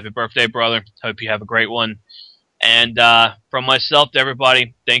 happy birthday, brother. Hope you have a great one. And from myself to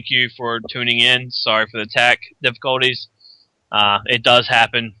everybody, thank you for tuning in. Sorry for the tech difficulties. It does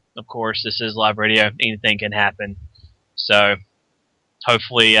happen. Of course, this is live radio. Anything can happen. So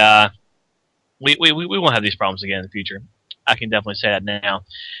hopefully we won't have these problems again in the future. I can definitely say that now.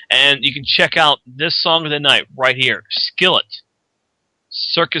 And you can check out this song of the night right here, Skillet,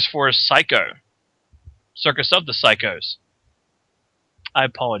 Circus for a Psycho. Circus of the Psychos. I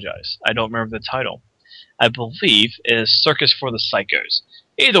apologize. I don't remember the title. I believe it is Circus for the Psychos.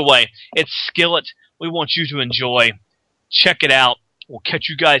 Either way, it's Skillet. We want you to enjoy. Check it out. We'll catch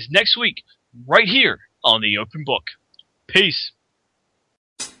you guys next week right here on The Open Book. Peace.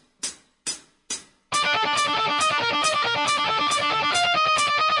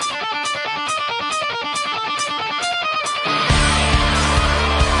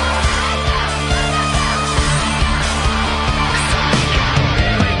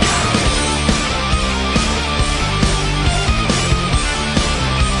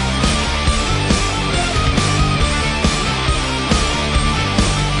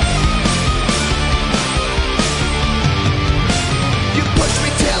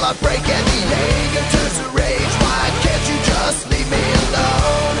 I break and the anger turns to rage. Why can't you just leave me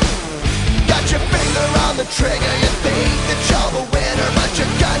alone? Got your finger on the trigger, you think that you're the winner, but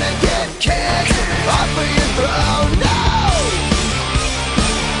you're gonna get kicked off of your throne. No!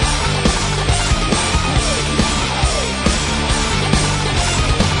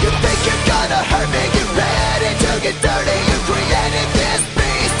 You think you're gonna hurt me, get ready to get dirty. You created this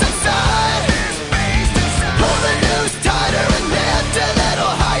beast inside. Pull the noose tighter and lift a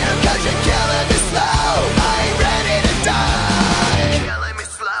little higher, 'cause you're killing me slow. I ain't ready to die. Killing me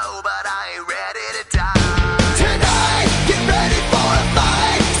slow, but I ain't ready to die. Tonight, get ready for a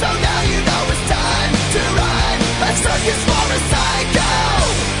fight. So now you know it's time to ride a circus for a psycho.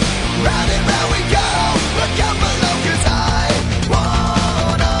 Round and round we go. Look out below, 'cause I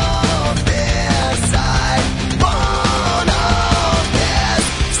want off this side. Want off this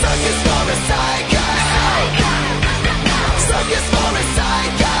circus for a psycho. Circus for a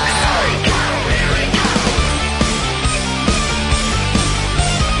psycho.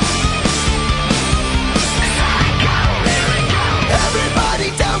 Everybody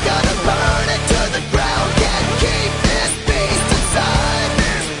down, gonna burn it to the ground. Can't keep this beast inside.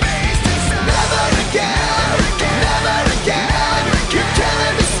 Never again, never again. You're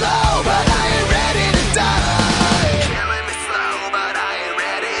killing me slow, but I ain't ready to die. Killing me slow, but I ain't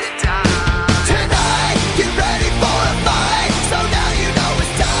ready to die. Tonight, get ready for a fight. So now you know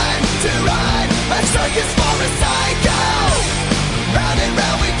it's time to ride a circus for a psycho. Round and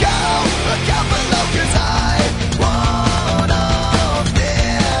round we go. Look out below, 'cause I want off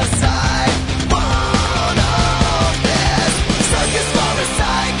this side. Want off this circus for a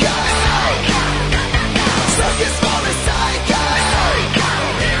psycho. Circus for a psycho.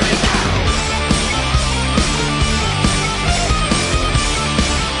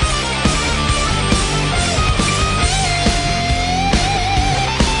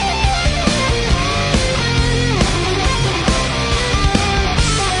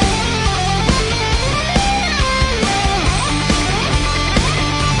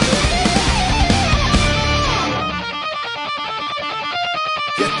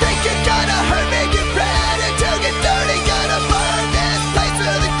 You think you're gonna hurt me? Get ready to get dirty. Gonna burn this place to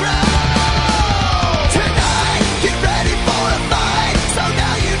the ground. Tonight, get ready for a fight. So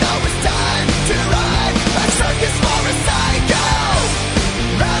now you know it's time to ride a circus for a psycho.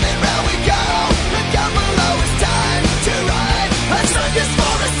 Round and round we go. Look out below, it's time to ride a circus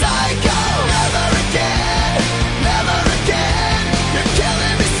for a psycho. Never again, never again. You're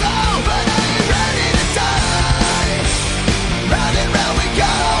killing me slow, but I ain't ready to die. Round and round we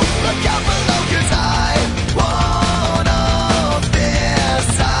go. Look out below, 'cause I want off this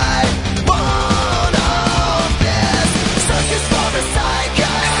side. Want off this circus for a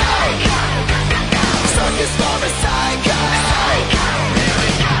psycho. Circus for a psycho.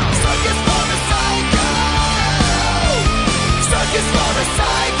 Circus for a psycho. Circus for a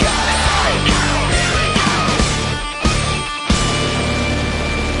psycho.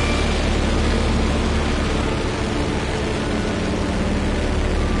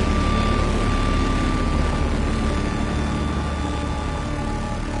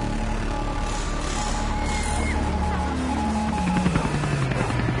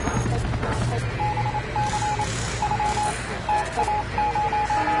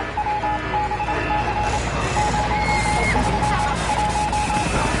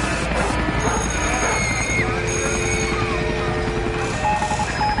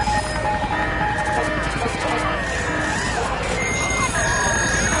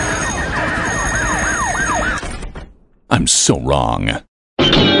 I'm so wrong.